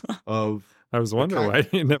because of. I was wondering why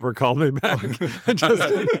you never called me back. No,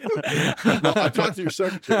 I talked to your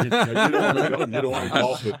secretary. You don't want to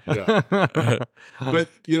golf with. Yeah. But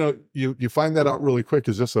you find that out really quick.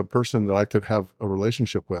 Is this a person that I could have a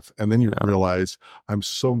relationship with? And then you realize, I'm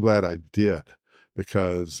so glad I did,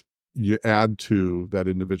 because you add to that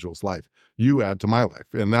individual's life. You add to my life.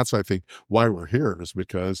 And that's, I think, why we're here, is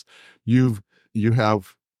because you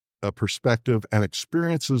have a perspective and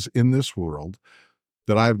experiences in this world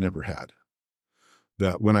that I've never had.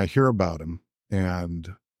 That when I hear about them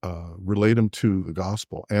and relate them to the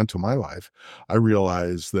gospel and to my life, I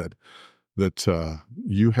realize that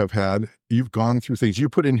you've gone through things. You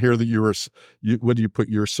put in here that what do you put?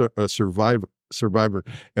 You're a survivor.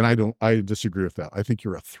 And I disagree with that. I think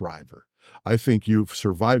you're a thriver. I think you've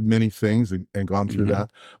survived many things and gone through that.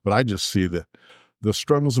 But I just see that the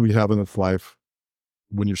struggles we have in this life,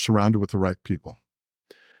 when you're surrounded with the right people.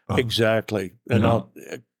 Exactly. And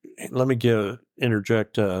let me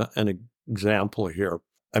interject an example here.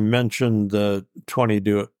 I mentioned the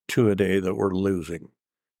 22 a day that we're losing.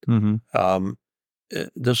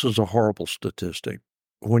 This is a horrible statistic.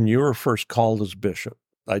 When you were first called as bishop,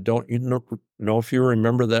 I don't know if you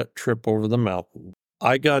remember that trip over the mountain.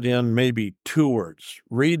 I got in maybe 2 words.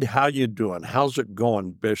 Reed, how you doing? How's it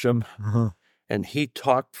going, Bishop? And he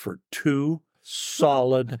talked for 2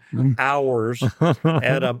 solid hours.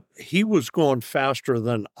 He was going faster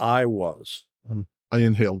than I was. I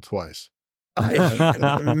inhaled twice.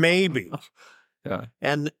 Maybe. Yeah.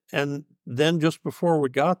 And then just before we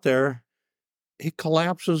got there, he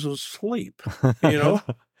collapses asleep,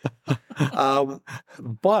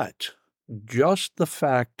 but just the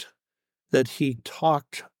fact that he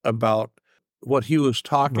talked about what he was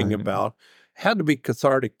talking about had to be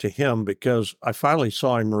cathartic to him, because I finally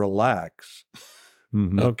saw him relax.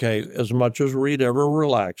 Okay, as much as Reed ever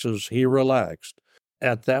relaxes, he relaxed.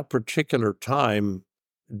 At that particular time,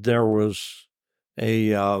 there was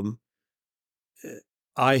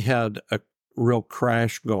I had a real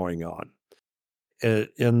crash going on.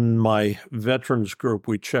 In my veterans group,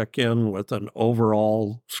 we check in with an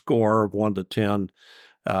overall score of 1 to 10,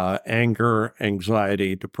 anger,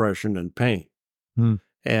 anxiety, depression, and pain.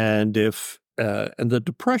 And and the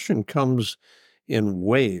depression comes in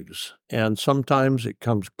waves, and sometimes it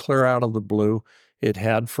comes clear out of the blue. It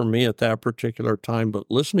had for me at that particular time,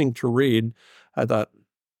 but listening to Reed, I thought,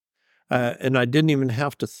 and I didn't even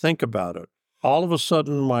have to think about it. All of a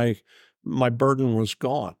sudden, my burden was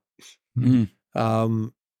gone.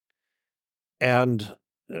 And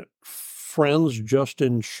friends, just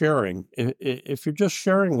in sharing, if you're just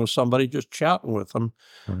sharing with somebody, just chatting with them,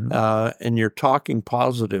 and you're talking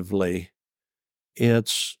positively,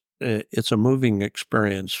 it's a moving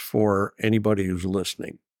experience for anybody who's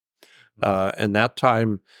listening. And that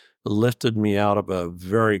time lifted me out of a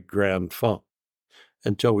very grand funk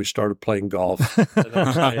until we started playing golf.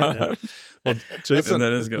 Well, Jason,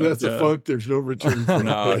 that is good. That's a funk. There's no return.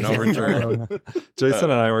 No return. Jason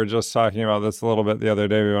and I were just talking about this a little bit the other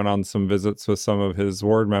day. We went on some visits with some of his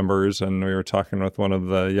ward members, and we were talking with one of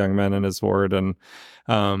the young men in his ward. And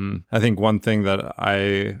I think one thing that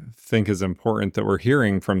I think is important that we're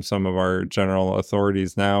hearing from some of our general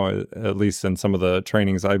authorities now, at least in some of the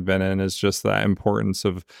trainings I've been in, is just that importance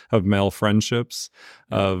of male friendships,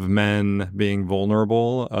 of men being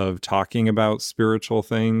vulnerable, of talking about spiritual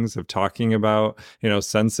things, of talking about,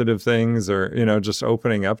 sensitive things, or, just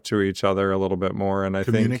opening up to each other a little bit more. And I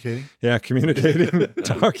think, communicating,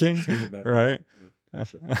 talking, right?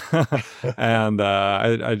 And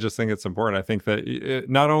I just think it's important. I think that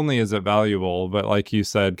not only is it valuable, but like you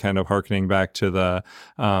said, kind of hearkening back to the,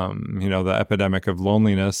 the epidemic of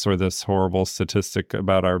loneliness, or this horrible statistic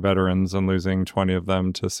about our veterans and losing 20 of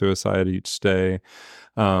them to suicide each day.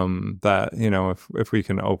 That, if we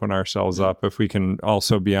can open ourselves up, if we can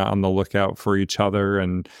also be on the lookout for each other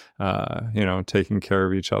and, taking care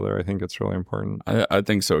of each other, I think it's really important. I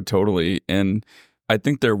think so, totally. And I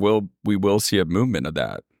think we will see a movement of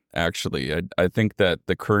that, actually. I think that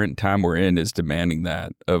the current time we're in is demanding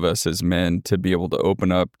that of us as men, to be able to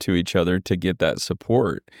open up to each other, to get that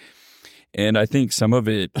support. And I think some of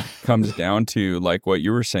it comes down to, like what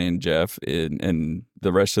you were saying, Jeff, and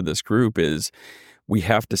the rest of this group, is we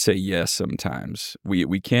have to say yes sometimes.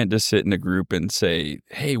 We can't just sit in a group and say,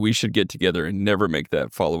 hey, we should get together, and never make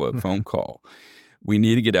that follow-up phone call. We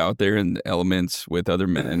need to get out there in the elements with other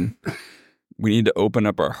men. We need to open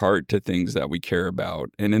up our heart to things that we care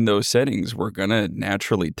about. And in those settings, we're going to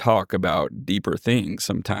naturally talk about deeper things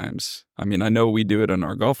sometimes. I mean, I know we do it on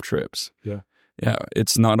our golf trips. Yeah. Yeah,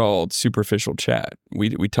 it's not all superficial chat.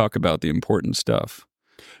 We talk about the important stuff.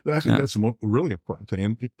 I think that's a really important thing.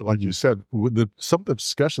 And like you said, with some of the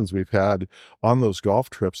discussions we've had on those golf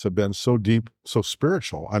trips have been so deep, so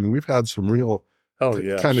spiritual. I mean, we've had some real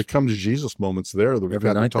kind of come to Jesus moments there that we've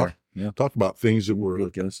had to talk about things that were.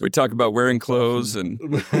 We talk about wearing clothes and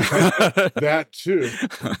that too,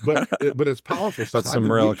 but it's powerful stuff. That's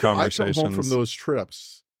some real conversations. I come home from those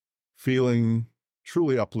trips feeling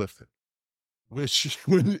truly uplifted. Which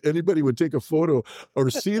when anybody would take a photo or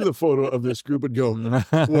see the photo of this group and go,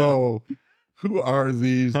 "Whoa, who are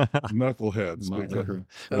these knuckleheads?"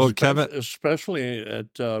 Well, Kevin, especially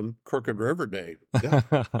at Crooked River Day. Yeah.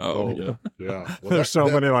 Yeah. Well, there's so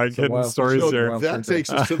many hidden stories here. That takes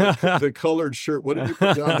us to the colored shirt. What did you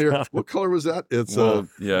put down here? What color was that? It's all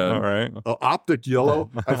right. Optic yellow.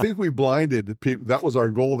 I think we blinded people. That was our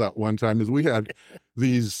goal that one time. Is we had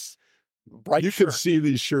these. Bright you could see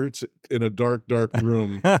these shirts in a dark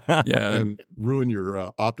room and ruin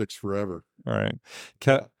your optics forever. All right.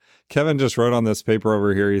 Kevin just wrote on this paper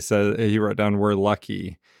over here, he wrote down, "We're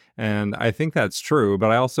lucky." And I think that's true,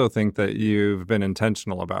 but I also think that you've been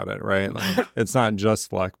intentional about it, right? Like, it's not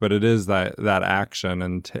just luck, but it is that action.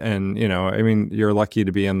 And, you know, I mean, you're lucky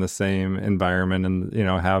to be in the same environment and, you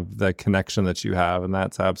know, have the connection that you have. And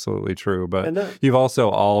that's absolutely true. But you've also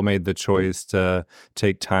all made the choice to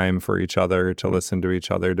take time for each other, to listen to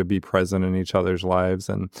each other, to be present in each other's lives.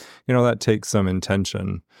 And, you know, that takes some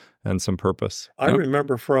intention and some purpose. I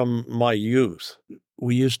remember from my youth,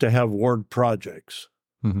 we used to have ward projects.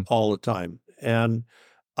 All the time. And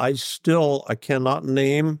I cannot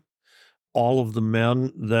name all of the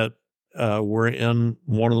men that were in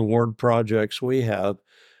one of the ward projects we had,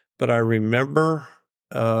 but I remember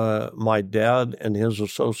my dad and his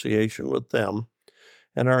association with them.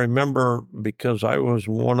 And I remember, because I was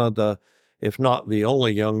one of the, if not the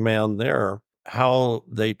only young man there, how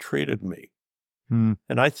they treated me. And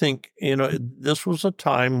I think, you know, this was a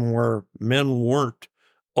time where men weren't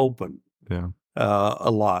open. A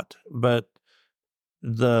lot, but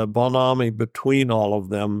the bonhomie between all of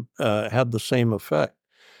them had the same effect.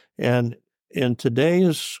 And in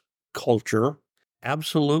today's culture,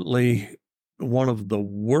 absolutely one of the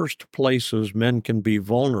worst places men can be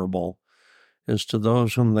vulnerable is to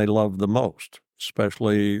those whom they love the most,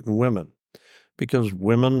 especially women, because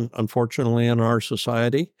women, unfortunately, in our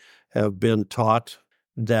society have been taught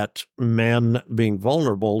that men being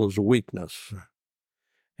vulnerable is a weakness.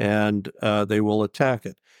 And they will attack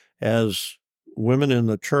it. As women in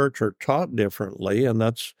the church are taught differently, and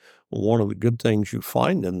that's one of the good things you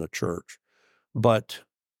find in the church, but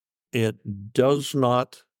it does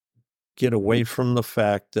not get away from the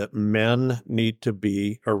fact that men need to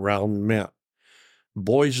be around men.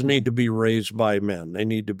 Boys need to be raised by men. They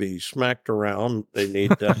need to be smacked around. They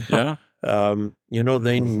need to, you know,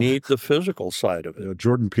 they need the physical side of it.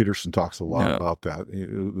 Jordan Peterson talks a lot about that.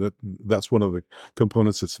 That's one of the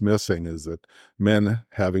components that's missing, is that men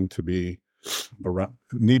need to be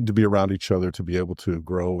around each other to be able to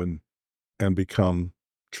grow and become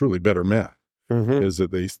truly better men. Is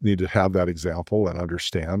that they need to have that example and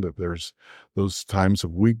understand that there's those times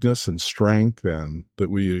of weakness and strength, and that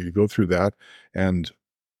we go through that, and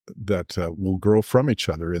that we'll grow from each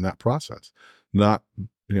other in that process. Not,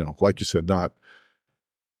 you know, like you said, not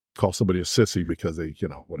call somebody a sissy because they, you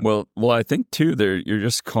know, whatever. Well, I think too, you're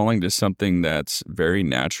just calling to something that's very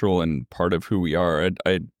natural and part of who we are.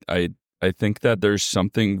 I think that there's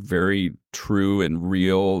something very true and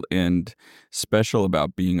real and special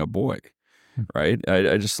about being a boy, right?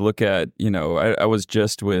 I just look at, you know, I was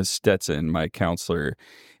just with Stetson, my counselor,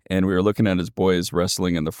 and we were looking at his boys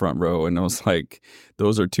wrestling in the front row, and I was like,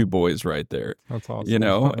 those are two boys right there. That's awesome. You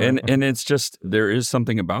know, and it's just, there is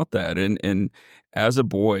something about that. And as a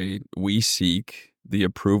boy, we seek the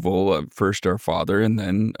approval of first our father and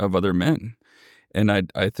then of other men. And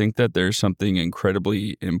I think that there's something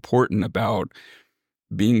incredibly important about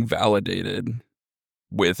being validated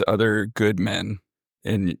with other good men.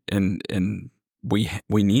 And we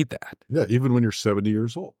need that. Yeah, even when you're 70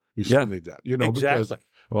 years old, you still need that. You know, exactly. Because,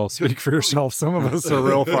 well, speak for yourself. Some of us are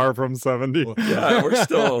real far from 70. Yeah, we're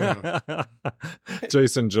still.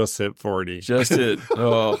 Jason just hit 40. Just hit.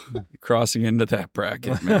 Crossing into that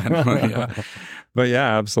bracket, man. But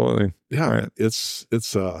yeah, absolutely. Yeah, right. It's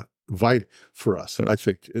vital for us, and I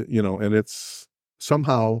think, you know, and it's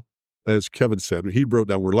somehow, as Kevin said, he wrote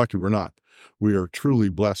down, we're lucky we're not. We are truly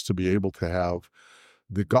blessed to be able to have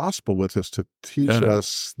the gospel with us to teach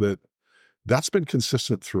us that's been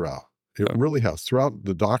consistent throughout. It really has. Throughout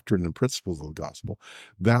the doctrine and principles of the gospel,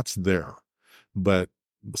 that's there. But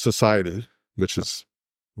society, which is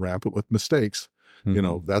rampant with mistakes,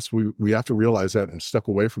 we have to realize that and step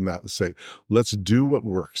away from that and say, let's do what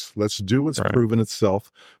works. Let's do what's Right. proven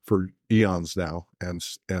itself for eons now,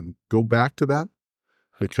 and go back to that,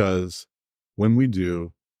 because when we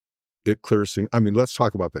do, it clears things. I mean, let's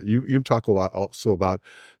talk about that. You talk a lot also about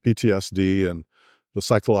PTSD and the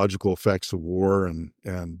psychological effects of war and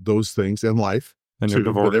those things in life. And your too,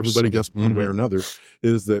 divorce. but everybody gets one way or another.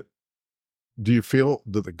 Is that, do you feel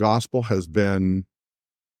that the gospel has been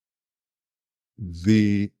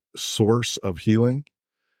the source of healing,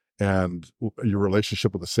 and your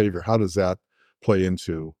relationship with the Savior? How does that play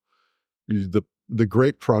into the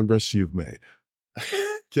great progress you've made?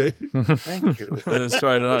 Okay. Thank you.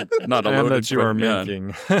 Sorry, not a And loaded that you are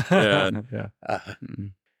question. making. Yeah.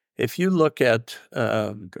 If you look at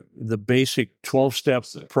the basic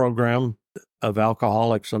 12-step program of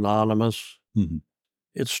Alcoholics Anonymous,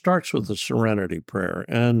 it starts with the serenity prayer.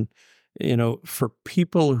 And, for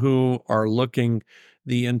people who are looking,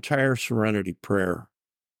 the entire serenity prayer,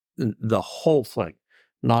 the whole thing,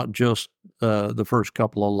 not just the first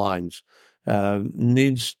couple of lines,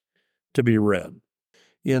 needs to be read.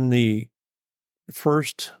 In the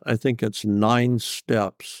first, I think it's 9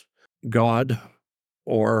 steps, God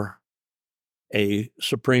or a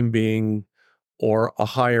supreme being or a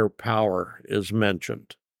higher power is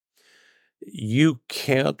mentioned. You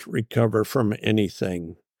can't recover from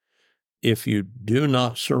anything if you do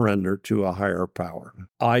not surrender to a higher power.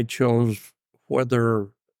 I chose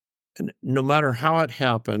no matter how it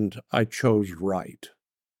happened, I chose right.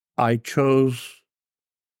 I chose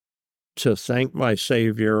to thank my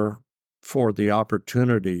Savior for the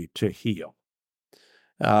opportunity to heal.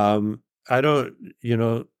 I don't,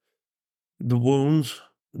 the wounds,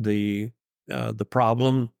 the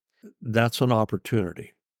problem, that's an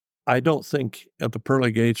opportunity. I don't think at the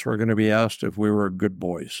pearly gates we're going to be asked if we were good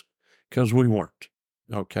boys, because we weren't.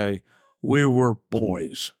 Okay, we were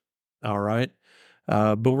boys. All right,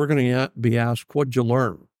 but we're going to be asked, what'd you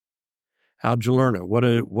learn? How'd you learn it?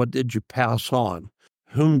 What did you pass on?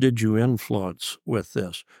 Whom did you influence with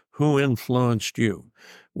this? Who influenced you?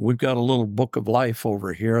 We've got a little book of life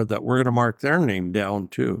over here that we're going to mark their name down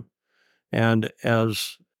too. And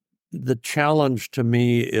as the challenge to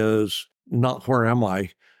me is not where am I,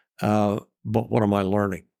 but what am I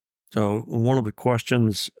learning? So one of the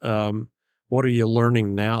questions, what are you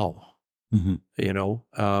learning now?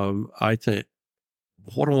 I think,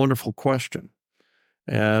 what a wonderful question.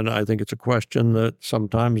 And I think it's a question that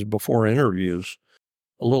sometimes before interviews,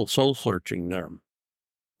 a little soul searching there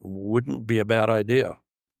wouldn't be a bad idea.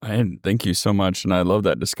 Thank you so much. And I love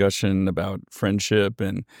that discussion about friendship.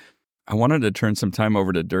 And I wanted to turn some time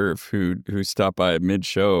over to Durf, who stopped by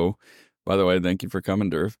mid-show. By the way, thank you for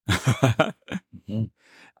coming, Durf.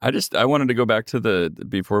 I wanted to go back to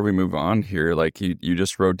before we move on here, like you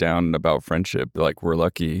just wrote down about friendship, like we're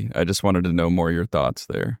lucky. I just wanted to know more of your thoughts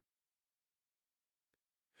there.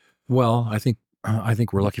 Well, I think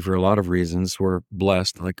we're lucky for a lot of reasons. We're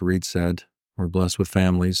blessed, like Reed said. We're blessed with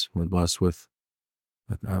families. We're blessed with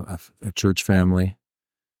a church family.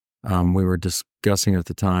 We were discussing at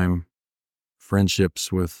the time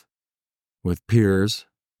friendships with peers,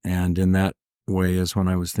 and in that way is when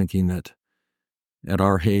I was thinking that at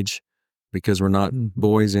our age, because we're not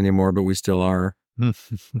boys anymore, but we still are,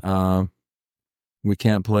 we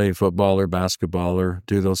can't play football or basketball or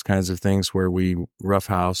do those kinds of things where we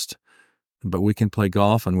roughhoused, but we can play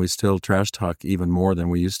golf and we still trash talk even more than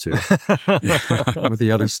we used to with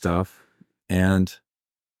the other stuff. And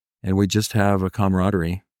we just have a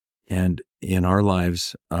camaraderie, and in our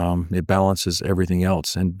lives, it balances everything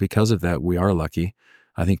else. And because of that, we are lucky,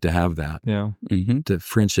 I think, to have that. Yeah. The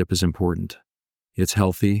friendship is important. It's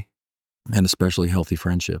healthy, and especially healthy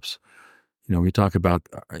friendships. We talk about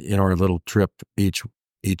our little trip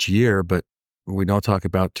each year, but we don't talk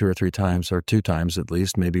about 2 or 3 times, or 2 times at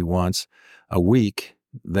least, maybe once a week,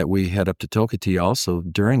 that we head up to Tokati also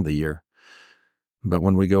during the year. But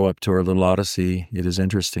when we go up to our little odyssey, it is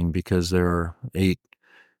interesting because there are 8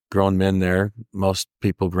 grown men there, most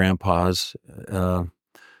people grandpas.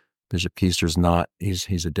 Bishop Keister's not.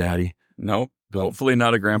 He's a daddy. Nope. Hopefully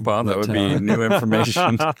not a grandpa. That would be new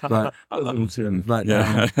information. But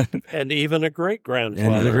Yeah. And even a great-grandfather.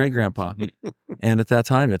 And a great-grandpa. And at that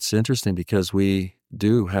time, it's interesting because we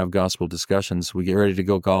do have gospel discussions. We get ready to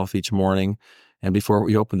go golf each morning, and before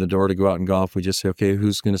we open the door to go out and golf, we just say, okay,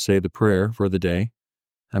 who's going to say the prayer for the day?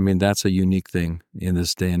 I mean, that's a unique thing in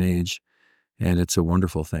this day and age, and it's a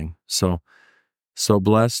wonderful thing. So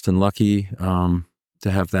blessed and lucky to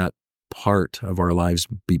have that part of our lives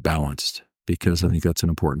be balanced, because I think that's an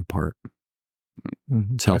important part.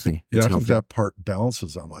 It's healthy. Yeah, It's I think healthy. that part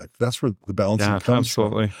balances on life. That's where the balancing Yeah, comes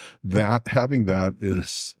absolutely. from. That having that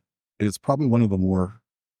is probably one of the more,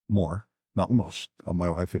 not most, my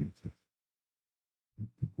wife and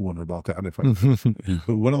wonder about that if I.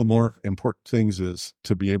 But one of the more important things is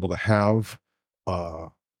to be able to have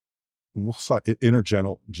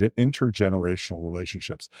intergenerational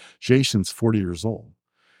relationships. Jason's 40 years old.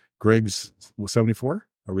 Greg's 74.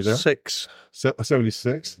 Are we there? 76.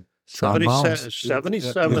 77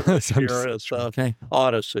 this year is Okay.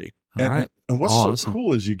 Odyssey. All right. And what's Oh, so awesome.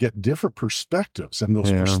 cool is you get different perspectives, and those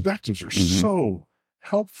Yeah. perspectives are so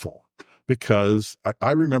helpful. Because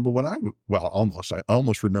I remember when I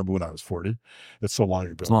almost remember when I was 40. It's so long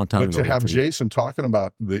ago. It's a long time but ago to have for you. Jason talking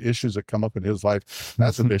about the issues that come up in his life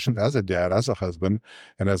as a bishop, as a dad, as a husband,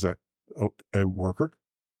 and as a worker,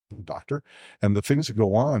 doctor, and the things that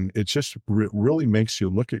go on, it just really makes you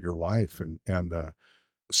look at your life and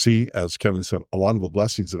see, as Kevin said, a lot of the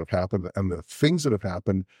blessings that have happened and the things that have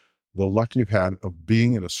happened, the luck you've had of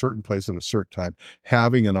being in a certain place at a certain time,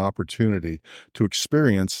 having an opportunity to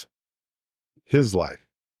experience his life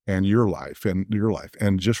and your life,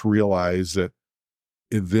 and just realize that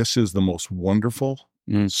this is the most wonderful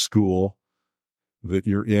school that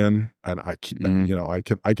you're in. And I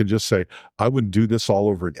could just say, I would do this all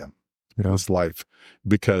over again, this life,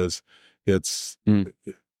 because it's a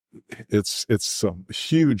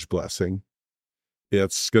huge blessing.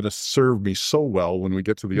 It's going to serve me so well when we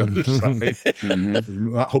get to the other side.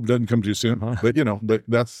 I hope it doesn't come too soon, but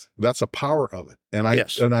that's a power of it. And like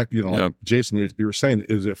Jason, you were saying,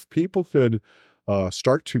 is if people could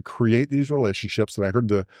start to create these relationships, and I heard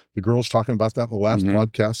the girls talking about that in the last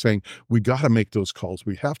podcast, saying we got to make those calls.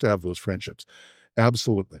 We have to have those friendships.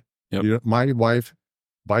 Absolutely. Yep. My wife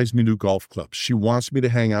buys me new golf clubs. She wants me to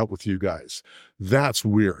hang out with you guys. That's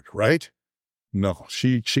weird, right? No,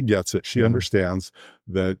 she gets it. She understands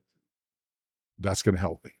that that's going to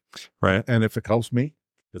help me. Right. And if it helps me,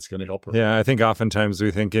 it's going to help her. Yeah, I think oftentimes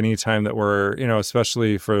we think anytime that we're,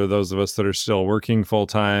 especially for those of us that are still working full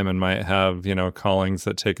time and might have, callings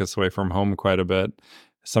that take us away from home quite a bit,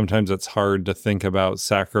 sometimes it's hard to think about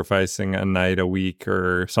sacrificing a night a week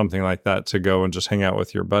or something like that to go and just hang out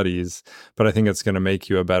with your buddies. But I think it's going to make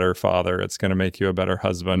you a better father. It's going to make you a better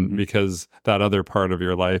husband because that other part of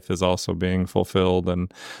your life is also being fulfilled.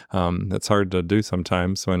 And it's hard to do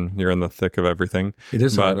sometimes when you're in the thick of everything. It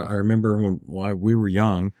is hard. I remember when we were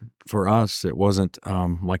young, for us, it wasn't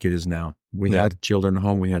like it is now. We had children at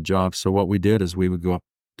home, we had jobs. So what we did is we would go up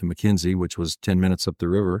to McKinsey, which was 10 minutes up the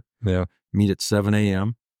river. Yeah. Meet at 7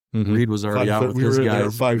 a.m. Reed was already out with his guys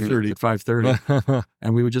at 5:30. At 5:30.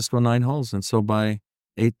 And we would just go 9 holes. And so by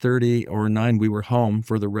 8:30 or 9, we were home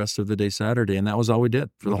for the rest of the day Saturday. And that was all we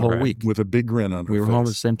did for the whole week. With a big grin on our We were face. home at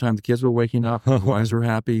the same time. The kids were waking up. The wives were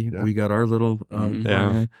happy. Yeah. We got our little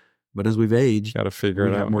But as we've aged, got to figure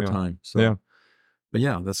we it got out. more time. So, But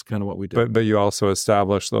that's kind of what we did. But you also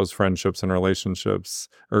establish those friendships and relationships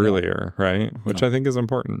earlier, right? Which I think is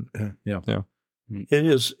important. Yeah. It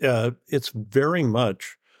is. It's very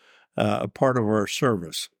much a part of our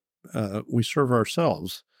service. We serve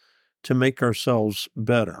ourselves to make ourselves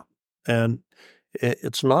better, and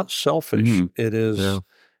it's not selfish. It is.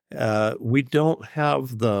 We don't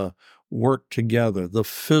have the work together, the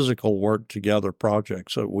physical work together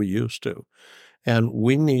projects that we used to, and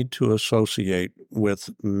we need to associate with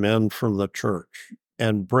men from the church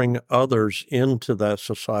and bring others into that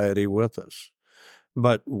society with us.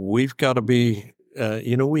 But we've got to be.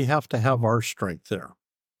 We have to have our strength there.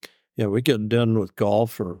 We get done with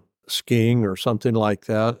golf or skiing or something like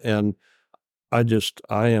that, and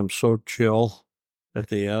I am so chill at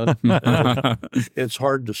the end. It's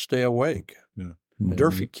hard to stay awake. Yeah.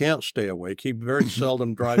 Durfee can't stay awake. He very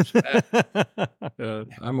seldom drives back.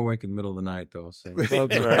 I'm awake in the middle of the night, though. So.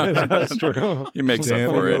 That's right. That's true. He makes up Standing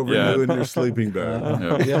for it. over Yeah. you in your sleeping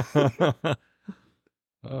bag.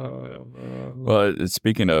 Well,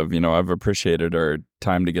 speaking of, I've appreciated our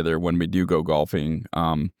time together when we do go golfing.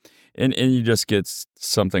 And you just get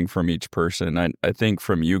something from each person. I think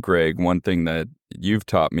from you, Greg, one thing that you've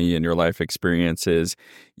taught me in your life experience is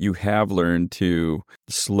you have learned to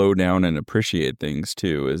slow down and appreciate things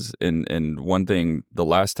too. And one thing, the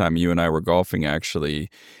last time you and I were golfing, actually,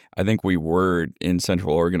 I think we were in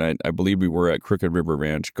Central Oregon. I believe we were at Crooked River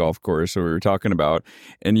Ranch Golf Course. So we were talking about,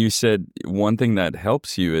 and you said one thing that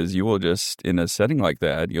helps you is you will just, in a setting like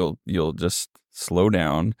that, you'll just slow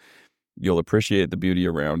down. You'll appreciate the beauty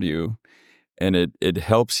around you. And it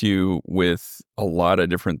helps you with a lot of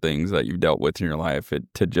different things that you've dealt with in your life.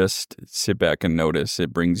 To just sit back and notice,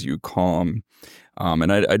 it brings you calm.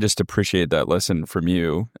 And I just appreciate that lesson from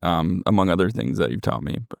you, among other things that you've taught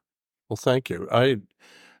me. Well, thank you.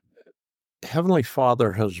 Heavenly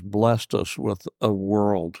Father has blessed us with a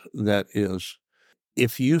world that is,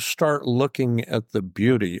 if you start looking at the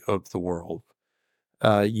beauty of the world,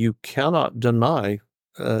 you cannot deny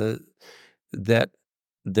that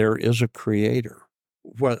there is a creator.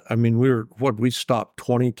 We stopped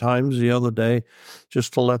 20 times the other day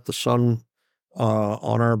just to let the sun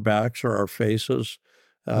on our backs or our faces.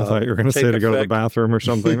 I thought you were going to say to go to the bathroom or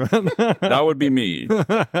something. That would be me.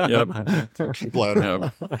 Yep.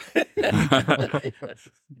 Glad.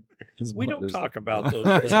 We don't talk about those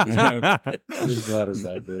things. His blood is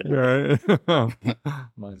that big. Right.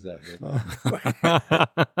 Mine's that big.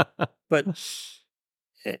 But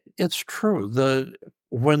it's true.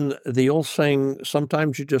 When the old saying,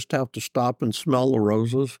 sometimes you just have to stop and smell the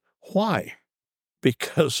roses. Why?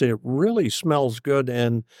 Because it really smells good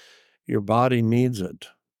and your body needs it.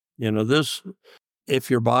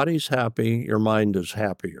 If your body's happy, your mind is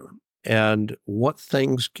happier. And what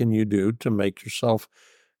things can you do to make yourself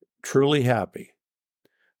truly happy?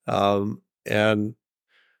 And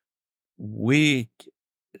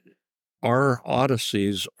our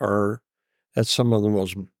odysseys are at some of the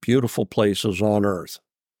most beautiful places on earth.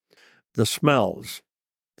 The smells,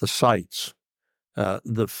 the sights,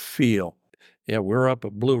 the feel. Yeah, we're up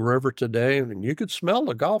at Blue River today, and you could smell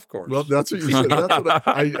the golf course. Well, that's what you said. That's what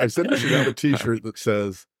I said you should have a T-shirt that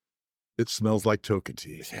says, "It smells like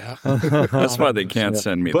Tokatee." Yeah. That's why they can't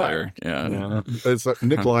send me there. Yeah. It's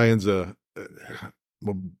Nick Lyons, a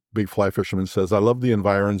big fly fisherman, says, "I love the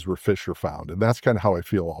environs where fish are found," and that's kind of how I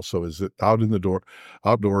feel. Also, is that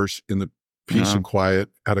outdoors in the peace and quiet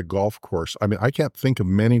at a golf course. I mean, I can't think of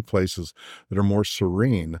many places that are more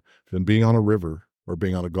serene than being on a river or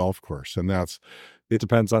being on a golf course, and it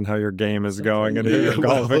depends on how your game is going and who you're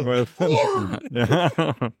golfing with.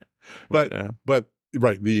 But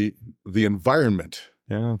right, the environment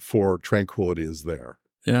for tranquility is there.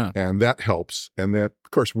 Yeah. And that helps. And that,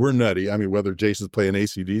 of course, we're nutty. I mean, whether Jason's playing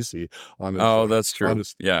AC/DC on his... Oh, that's true.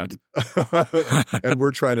 Yeah. And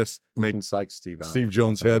we're trying to make Steve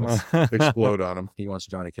Jones' head explode on him. He wants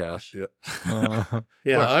Johnny Cash. Yeah.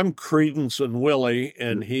 I'm Credence and Willie,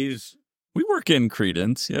 and he's... We work in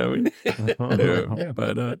Credence. Yeah, we do.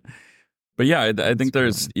 But yeah, I think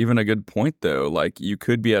there's even a good point, though. Like, you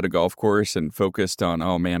could be at a golf course and focused on,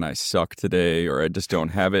 oh, man, I suck today, or I just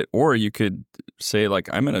don't have it. Or you could say, like,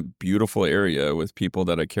 I'm in a beautiful area with people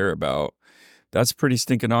that I care about. That's pretty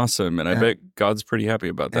stinking awesome. And I bet God's pretty happy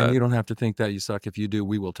about that. And you don't have to think that you suck. If you do,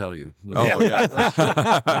 we will tell you. Oh,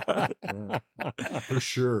 yeah. For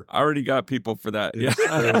sure. I already got people for that. Yeah.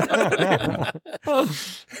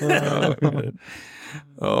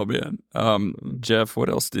 Oh, man. Jeff, what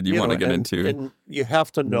else did you want to get into? And you have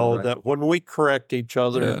to know that when we correct each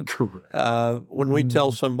other, when we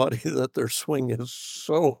tell somebody that their swing is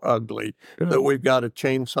so ugly that we've got to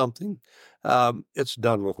change something, it's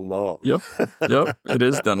done with love. Yep. It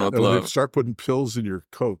is done with love. Start putting pills in your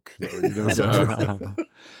Coke.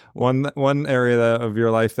 One area of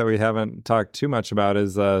your life that we haven't talked too much about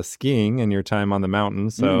is skiing and your time on the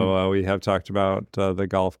mountain. So we have talked about the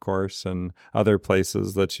golf course and other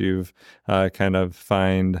places that you've kind of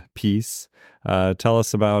find peace. Tell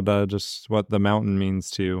us about just what the mountain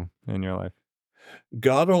means to you in your life.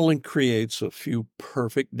 God only creates a few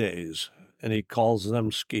perfect days, and he calls them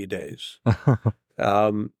ski days. We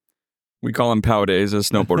call them POW days as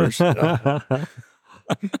snowboarders.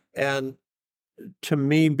 And to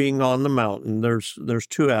me, being on the mountain, there's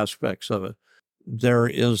two aspects of it. There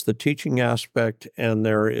is the teaching aspect, and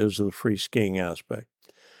there is the free skiing aspect.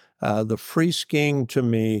 The free skiing to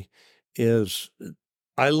me is,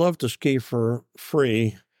 I love to ski for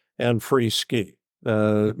free and free ski,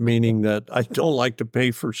 meaning that I don't like to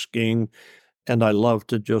pay for skiing, and I love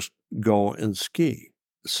to just go and ski.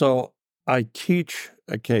 So I teach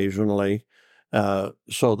occasionally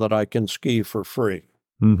so that I can ski for free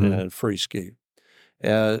and free ski.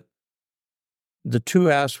 The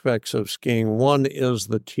two aspects of skiing, one is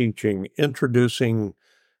the teaching, introducing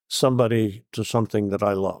somebody to something that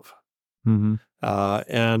I love.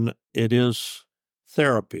 And it is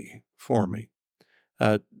therapy for me.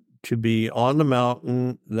 To be on the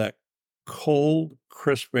mountain, that cold,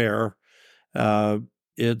 crisp air,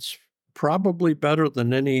 it's probably better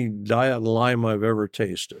than any diet lime I've ever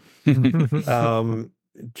tasted. To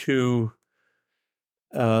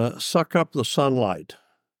suck up the sunlight,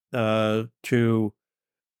 to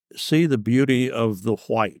see the beauty of the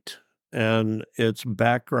white and its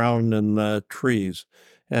background in the trees,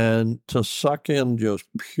 and to suck in just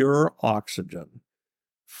pure oxygen,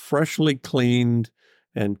 freshly cleaned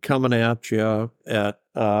and coming at you at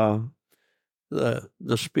the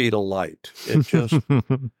speed of light. It just,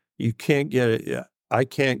 you can't get it. I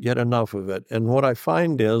can't get enough of it. And what I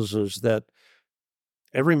find is that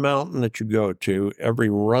every mountain that you go to, every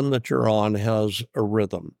run that you're on has a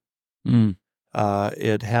rhythm. Mm.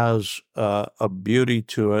 It has a beauty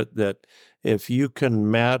to it that if you can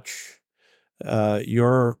match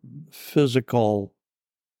your physical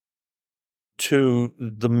to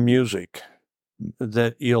the music,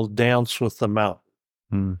 that you'll dance with the mountain.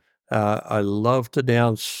 Mm. I love to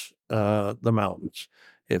dance the mountains.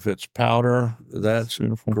 If it's powder, that's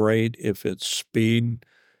beautiful. great. If it's speed,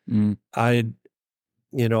 I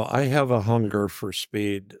have a hunger for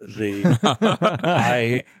speed.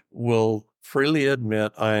 I will freely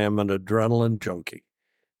admit I am an adrenaline junkie.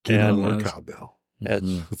 And And cowbell.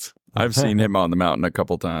 I've seen him on the mountain a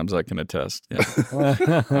couple times. I can attest.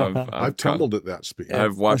 Yeah. I've tumbled at that speed.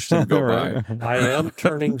 I've watched him go by. I am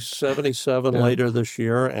turning 77 later this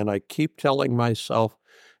year, and I keep telling myself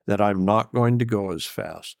that I'm not going to go as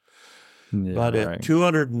fast. Yeah, But at right.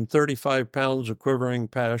 235 pounds of quivering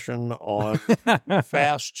passion on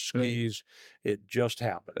fast skis, it just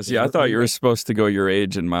happened. See, I thought you were supposed to go your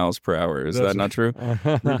age in miles per hour. Is that not true?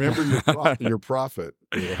 Remember your prophet,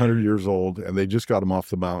 100 years old, and they just got him off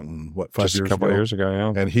the mountain, 5 Just years a couple ago? of years ago,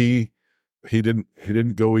 yeah. And he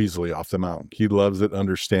didn't go easily off the mountain. He loves it,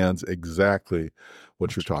 understands exactly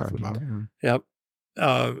what you're talking about. Yep.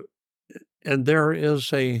 And there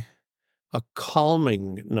is a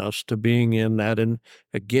calmingness to being in that, in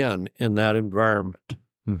that environment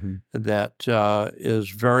Mm-hmm. that is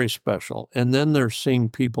very special. And then there's seeing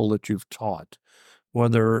people that you've taught,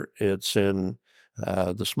 whether it's in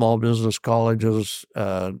the small business colleges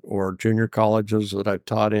or junior colleges that I've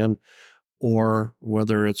taught in, or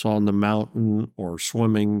whether it's on the mountain or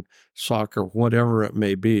swimming, soccer, whatever it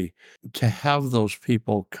may be, to have those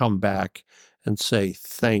people come back and say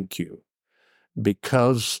thank you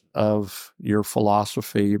because of your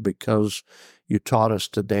philosophy, because you taught us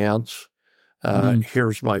to dance.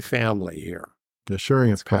 Here's my family here. Yeah,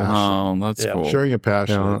 sharing a passion. Oh, that's cool. Sharing a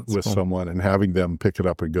passion Yeah, that's with cool. someone and having them pick it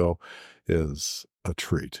up and go is a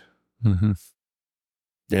treat. Mm-hmm.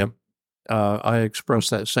 Yeah. I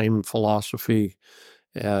express that same philosophy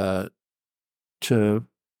to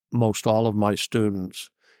most all of my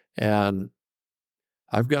students. And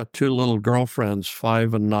I've got 2 little girlfriends,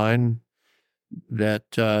 5 and 9,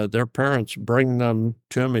 that their parents bring them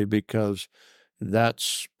to me because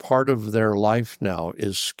that's part of their life now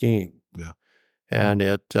is skiing. Yeah. And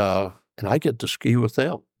and I get to ski with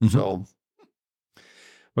them. Mm-hmm. So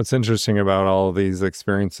What's interesting about all of these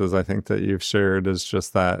experiences, I think, that you've shared is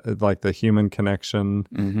just that, like the human connection,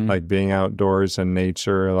 like being outdoors in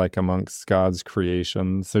nature, like amongst God's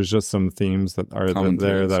creations. There's just some themes that are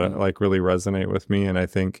there that like really resonate with me. And I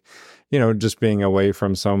think, just being away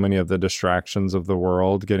from so many of the distractions of the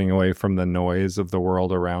world, getting away from the noise of the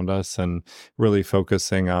world around us, and really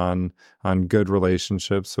focusing on good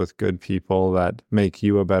relationships with good people that make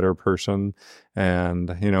you a better person, and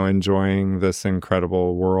enjoying this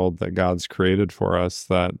incredible world that God's created for us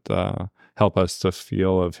that help us to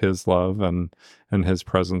feel of His love and His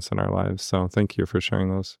presence in our lives. So thank you for sharing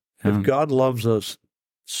those. if God loves us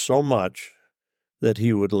so much that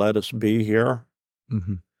He would let us be here,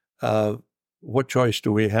 what choice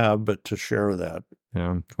do we have but to share that?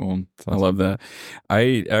 Yeah, Cool. I love that.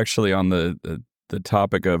 I actually, on the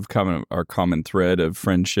topic of our common thread of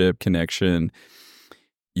friendship, connection,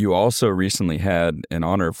 you also recently had an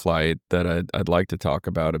honor flight that I'd like to talk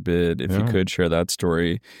about a bit. If you could share that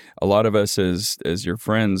story. A lot of us as your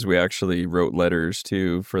friends, we actually wrote letters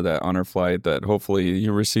too for that honor flight that hopefully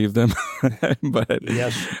you received them. But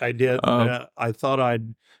Yes, I did. I thought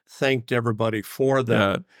I'd thanked everybody for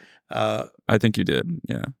that. I think you did.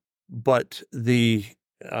 Yeah. But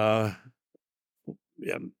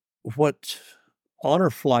what honor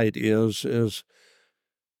flight is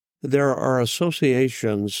there are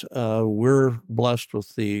associations. We're blessed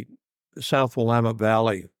with the South Willamette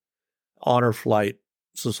Valley Honor Flight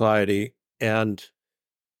Society, and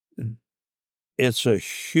it's a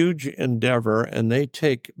huge endeavor, and they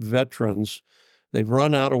take veterans. They've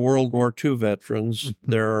run out of World War II veterans.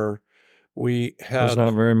 There's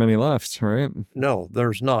not very many left, right? No,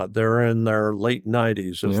 there's not. They're in their late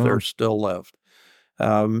 90s if they're still left.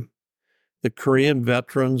 The Korean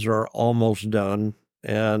veterans are almost done,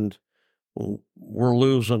 and we're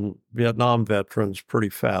losing Vietnam veterans pretty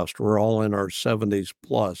fast. We're all in our 70s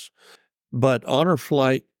plus. But Honor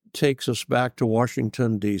Flight takes us back to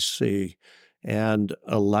Washington, D.C., and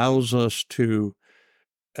allows us to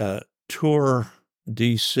tour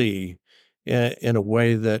D.C. in a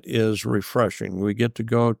way that is refreshing. We get to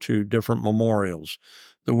go to different memorials,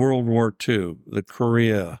 the World War II, the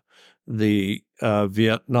Korea, the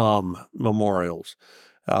Vietnam memorials,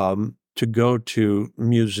 to go to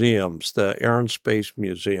museums, the Air and Space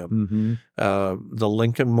Museum, the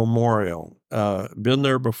Lincoln Memorial. Been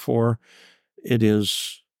there before. It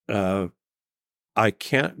is, I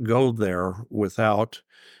can't go there without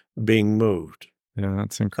being moved. Yeah,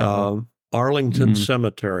 that's incredible. Arlington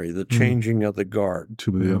Cemetery, the changing of the guard.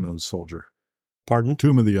 Tomb of the Unknown Soldier. Pardon?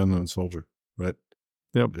 Tomb of the Unknown Soldier, right?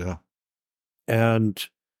 Yep. Yeah. And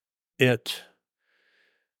it,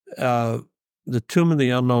 the Tomb of the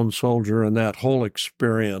Unknown Soldier and that whole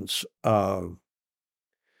experience, I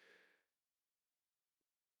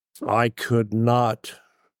could not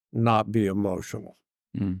be emotional.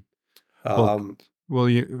 Well,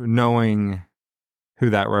 you knowing who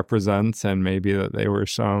that represents and maybe that they were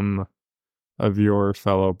some of your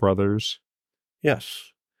fellow brothers.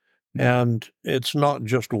 Yes. And it's not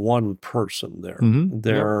just one person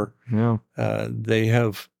there. They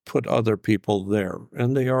have put other people there,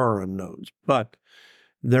 and they are unknowns, but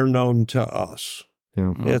they're known to us.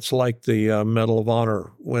 Yeah. It's like the Medal of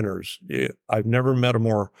Honor winners. I've never met a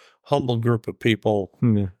more humble group of people,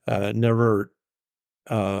 never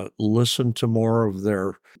listened to more of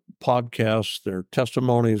their podcasts, their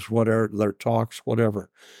testimonies, whatever, their talks,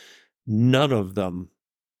 whatever. None of them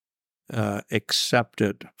accept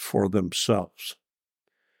it for themselves.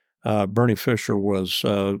 Bernie Fisher was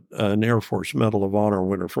an Air Force Medal of Honor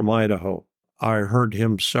winner from Idaho. I heard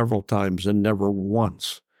him several times, and never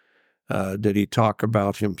once did he talk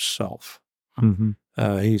about himself.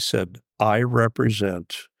 He said, I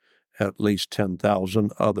represent at least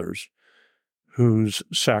 10,000 others whose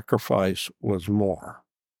sacrifice was more.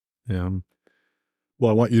 Yeah.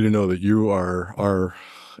 Well, I want you to know that you are our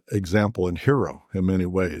example and hero in many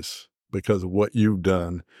ways because of what you've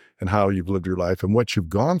done and how you've lived your life and what you've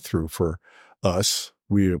gone through for us.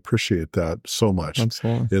 We appreciate that so much.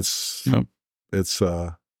 Absolutely. It's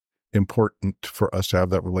important for us to have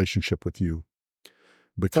that relationship with you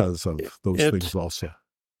because of those things also.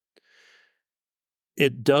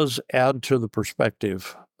 It does add to the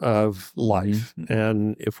perspective of life.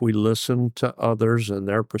 And if we listen to others and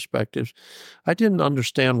their perspectives, I didn't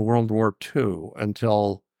understand World War II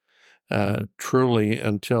until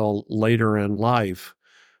later in life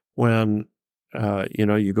when,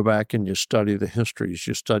 you go back and you study the histories,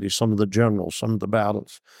 you study some of the generals, some of the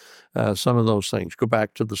battles, some of those things. Go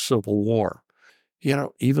back to the Civil War.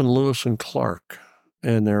 Even Lewis and Clark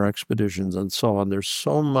and their expeditions and so on. There's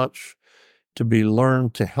so much to be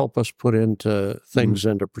learned to help us put into things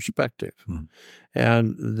into perspective.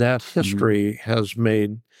 And that history has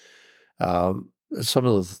made some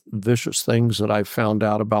of the vicious things that I found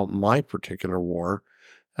out about my particular war,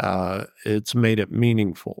 it's made it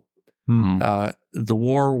meaningful. The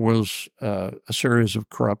war was a series of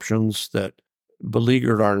corruptions that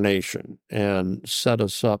beleaguered our nation and set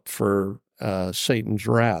us up for Satan's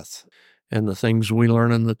wrath. And the things we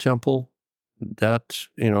learn in the temple, that,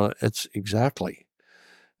 it's exactly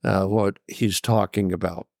what he's talking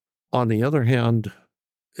about. On the other hand,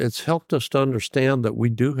 it's helped us to understand that we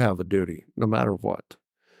do have a duty, no matter what,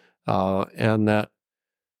 and that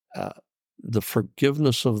the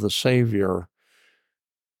forgiveness of the Savior,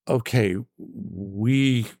 okay,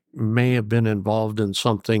 we may have been involved in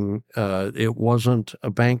something, it wasn't a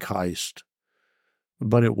bank heist,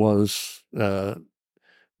 but it was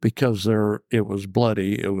because it was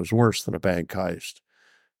bloody, it was worse than a bank heist,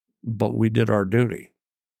 but we did our duty.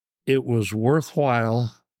 It was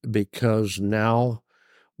worthwhile because now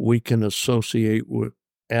we can associate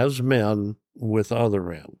as men with other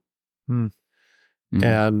men.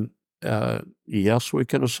 And yes, we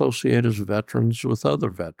can associate as veterans with other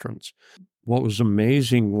veterans. What was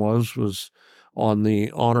amazing was on the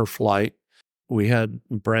honor flight, we had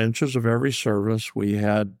branches of every service. We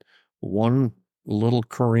had one little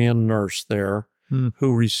Korean nurse there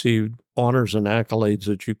who received honors and accolades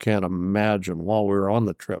that you can't imagine while we were on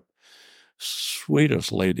the trip.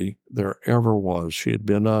 Sweetest lady there ever was. She had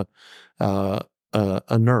been a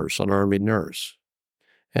nurse, an Army nurse,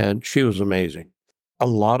 and she was amazing. A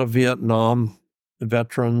lot of Vietnam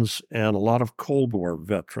veterans and a lot of Cold War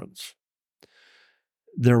veterans.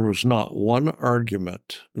 There was not one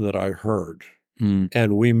argument that I heard,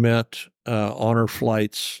 and we met honor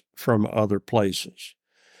flights from other places.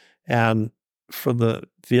 And for the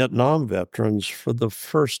Vietnam veterans, for the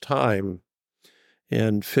first time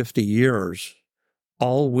in 50 years,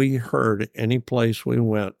 all we heard any place we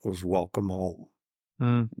went was welcome home.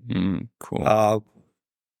 Cool.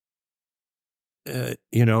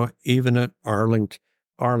 Even at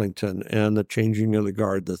Arlington and the changing of the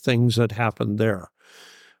guard, the things that happened there,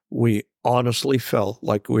 we honestly felt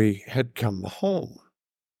like we had come home.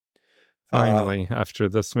 Finally, after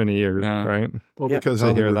this many years, Yeah. right? Well, Yeah. because To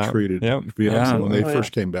how they hear were that. treated Yep. in Vietnam when they Oh, yeah.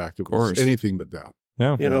 first came back, it was course. anything but that.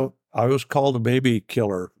 Yeah. You know, I was called a baby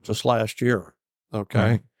killer just last year,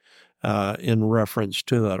 okay, in reference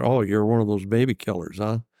to that. Oh, you're one of those baby killers,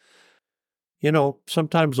 huh? You know,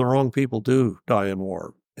 sometimes the wrong people do die in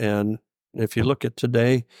war. And if you look at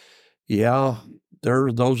today, yeah, there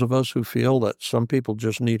are those of us who feel that some people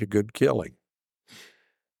just need a good killing.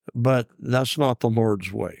 But that's not the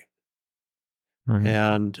Lord's way. Right.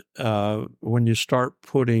 And when you start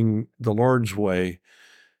putting the Lord's way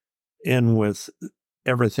in with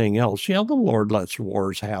everything else, yeah, the Lord lets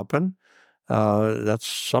wars happen. That's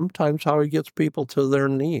sometimes how he gets people to their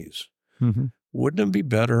knees. Mm-hmm. Wouldn't it be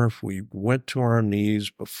better if we went to our knees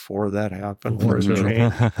before that happened for a Sure.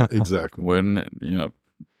 change? Exactly. Wouldn't it? Yep.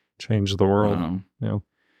 Change the world. Yeah.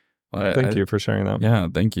 Well, Thank you for sharing that. Yeah,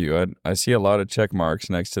 thank you. I see a lot of check marks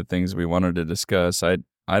next to things we wanted to discuss.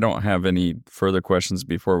 I don't have any further questions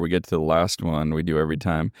before we get to the last one we do every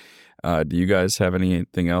time. Do you guys have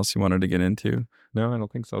anything else you wanted to get into? No, I don't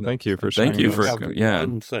think so. Thank you for sharing. Thank you I for have yeah.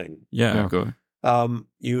 one thing. Yeah, Yeah. go.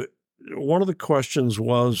 One of the questions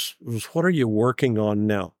was what are you working on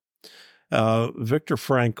now? Viktor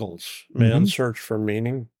Frankl's Man's Search for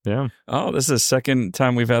Meaning. Yeah. Oh, this is the second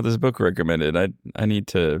time we've had this book recommended. I need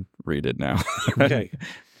to read it now. Okay.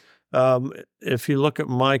 If you look at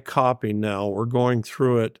my copy now, we're going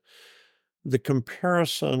through it. The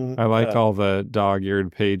comparison. I like all the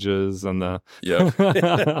dog-eared pages and the. Yep.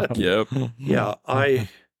 Yep. Yeah,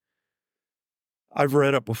 I've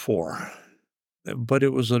read it before, but it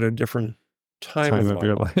was at a different time Time in of my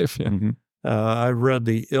your life. life. Yeah. Mhm. I've read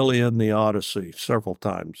the Iliad and the Odyssey several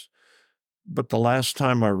times, but the last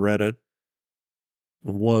time I read it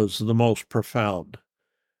was the most profound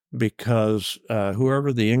because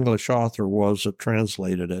whoever the English author was that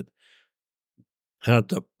translated it had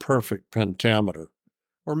the perfect pentameter.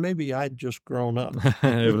 Or maybe I'd just grown up.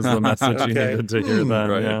 It was the message you Okay. needed to hear then.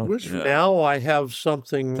 Right. Yeah. Which Yeah. Now I have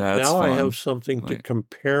something. That's now I fun. have something to Like-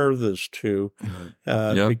 compare this to,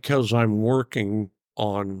 Yep. because I'm working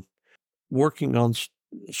on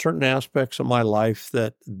certain aspects of my life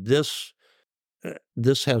that this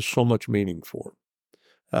has so much meaning for,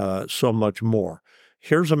 so much more.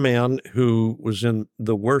 Here's a man who was in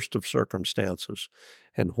the worst of circumstances,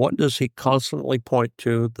 and what does he constantly point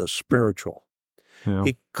to? The spiritual. Yeah.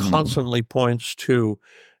 He constantly points to,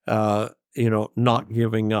 not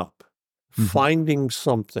giving up, Mhm. finding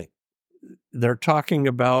something. They're talking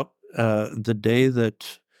about the day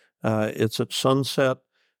that it's at sunset.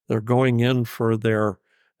 They're going in for their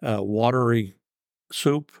watery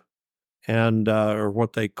soup and or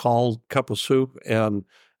what they call cup of soup and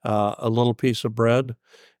a little piece of bread.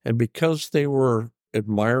 And because they were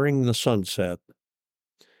admiring the sunset,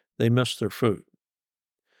 they missed their food.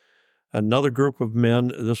 Another group of men,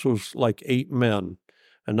 this was like 8 men,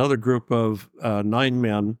 another group of 9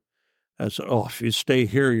 men said, oh, if you stay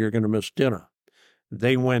here, you're going to miss dinner.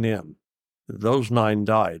 They went in. Those 9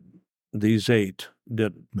 died. These 8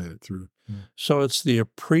 didn't. made it through. So it's the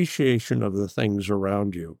appreciation of the things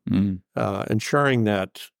around you Mm. and sharing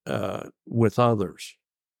that with others.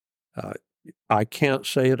 I can't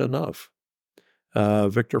say it enough.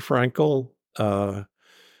 Viktor Frankl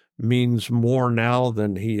means more now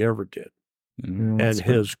than he ever did. Mm. That's And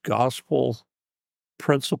good. his gospel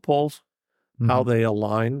principles, how they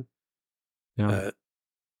align, Yeah.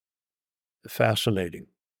 fascinating.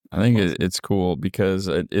 I think it's cool because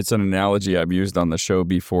it's an analogy I've used on the show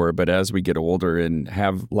before, but as we get older and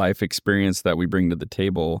have life experience that we bring to the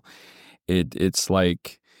table, it's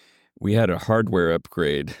like we had a hardware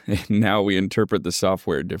upgrade and now we interpret the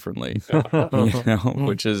software differently,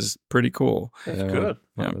 which is pretty cool. That's Yeah. good.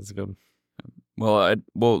 Yeah. That's good. Well,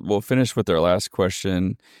 we'll finish with our last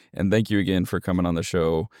question, and thank you again for coming on the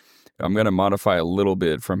show. I'm going to modify a little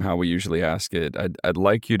bit from how we usually ask it. I'd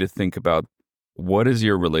like you to think about what is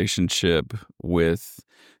your relationship with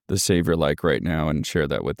the Savior like right now, and share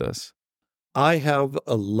that with us. I have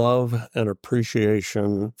a love and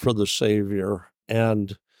appreciation for the Savior,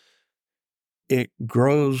 and it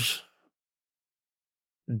grows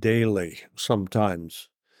daily sometimes,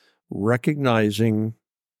 recognizing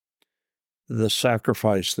the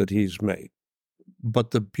sacrifice that he's made.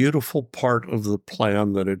 But the beautiful part of the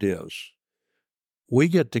plan that it is, we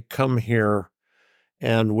get to come here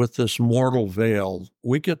and with this mortal veil,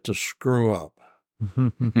 we get to screw up,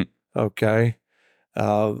 okay?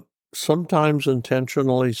 Sometimes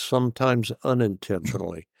intentionally, sometimes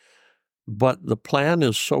unintentionally. But the plan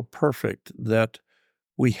is so perfect that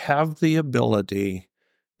we have the ability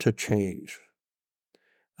to change,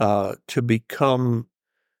 to become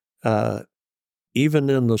even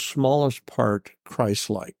in the smallest part,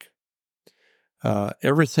 Christ-like.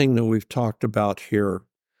 Everything that we've talked about here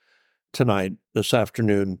tonight, this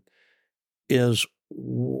afternoon, is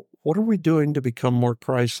what are we doing to become more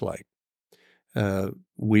Christ-like?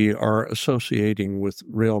 We are associating with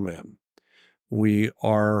real men. We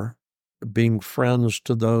are being friends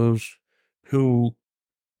to those who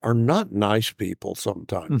are not nice people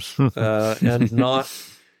sometimes, and not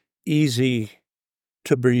easy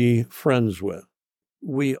to be friends with.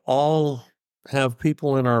 We all have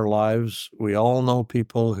people in our lives. We all know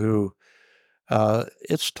people who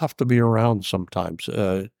it's tough to be around sometimes.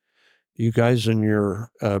 You guys in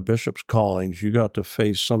your bishop's callings, you got to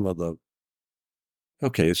face some of the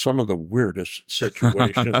weirdest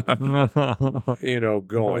situations,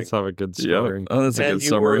 going. Let's have a good story. Yep. Oh, that's a good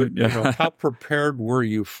summary. How prepared were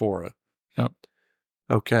you for it? Yep.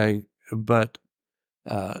 Okay. But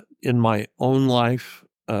in my own life,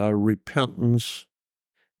 repentance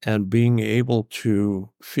and being able to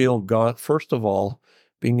feel God, first of all,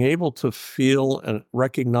 being able to feel and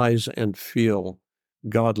recognize and feel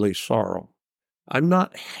godly sorrow. I'm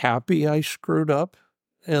not happy I screwed up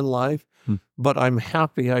in life, but I'm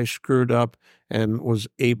happy I screwed up and was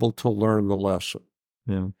able to learn the lesson.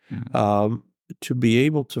 Yeah. To be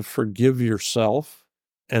able to forgive yourself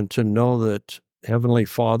and to know that Heavenly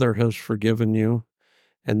Father has forgiven you,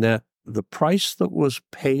 and that the price that was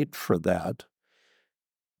paid for that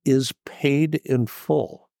is paid in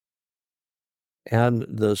full. And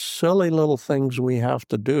the silly little things we have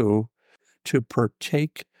to do to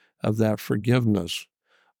partake of that forgiveness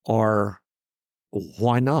are,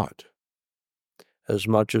 why not? As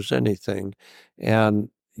much as anything. And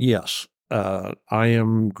yes, I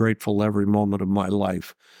am grateful every moment of my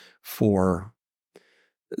life for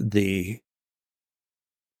the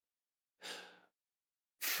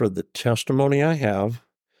testimony I have,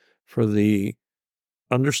 for the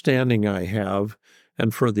understanding I have,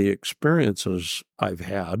 and for the experiences I've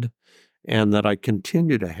had and that I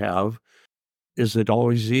continue to have. Is it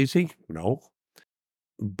always easy? No.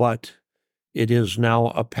 But it is now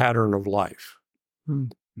a pattern of life.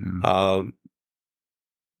 I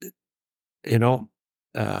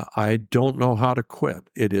don't know how to quit.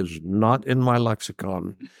 It is not in my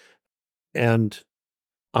lexicon. And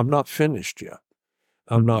I'm not finished yet.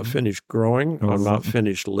 I'm not finished growing. I'm not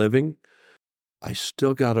finished living. I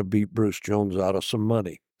still got to beat Bruce Jones out of some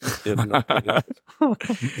money.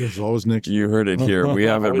 There's always next. You heard it here. We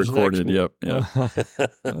have it Always recorded. next Yep.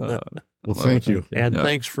 Well, thank you. And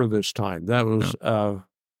thanks for this time. That was,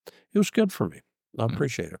 it was good for me. I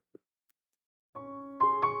appreciate it.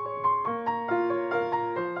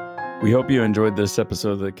 We hope you enjoyed this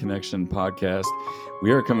episode of the Connection Podcast. We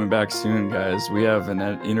are coming back soon, guys. We have an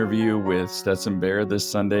interview with Stetson Bear this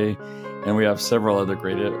Sunday, and we have several other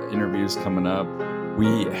great interviews coming up.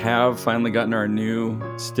 We have finally gotten our new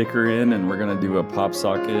sticker in, and we're going to do a pop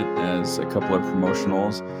socket as a couple of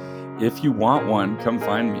promotionals. If you want one, come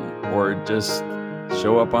find me, or just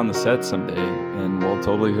show up on the set someday, and we'll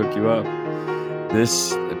totally hook you up.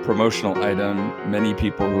 This promotional item, many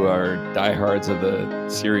people who are diehards of the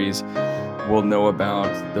series will know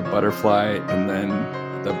about the butterfly, and then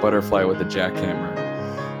the butterfly with the jackhammer,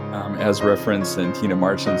 as referenced in Tina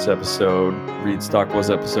Marchant's episode, Reed Stockwell's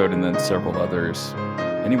episode, and then several others.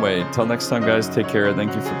 Anyway, till next time, guys, take care.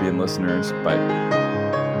 Thank you for being listeners. Bye.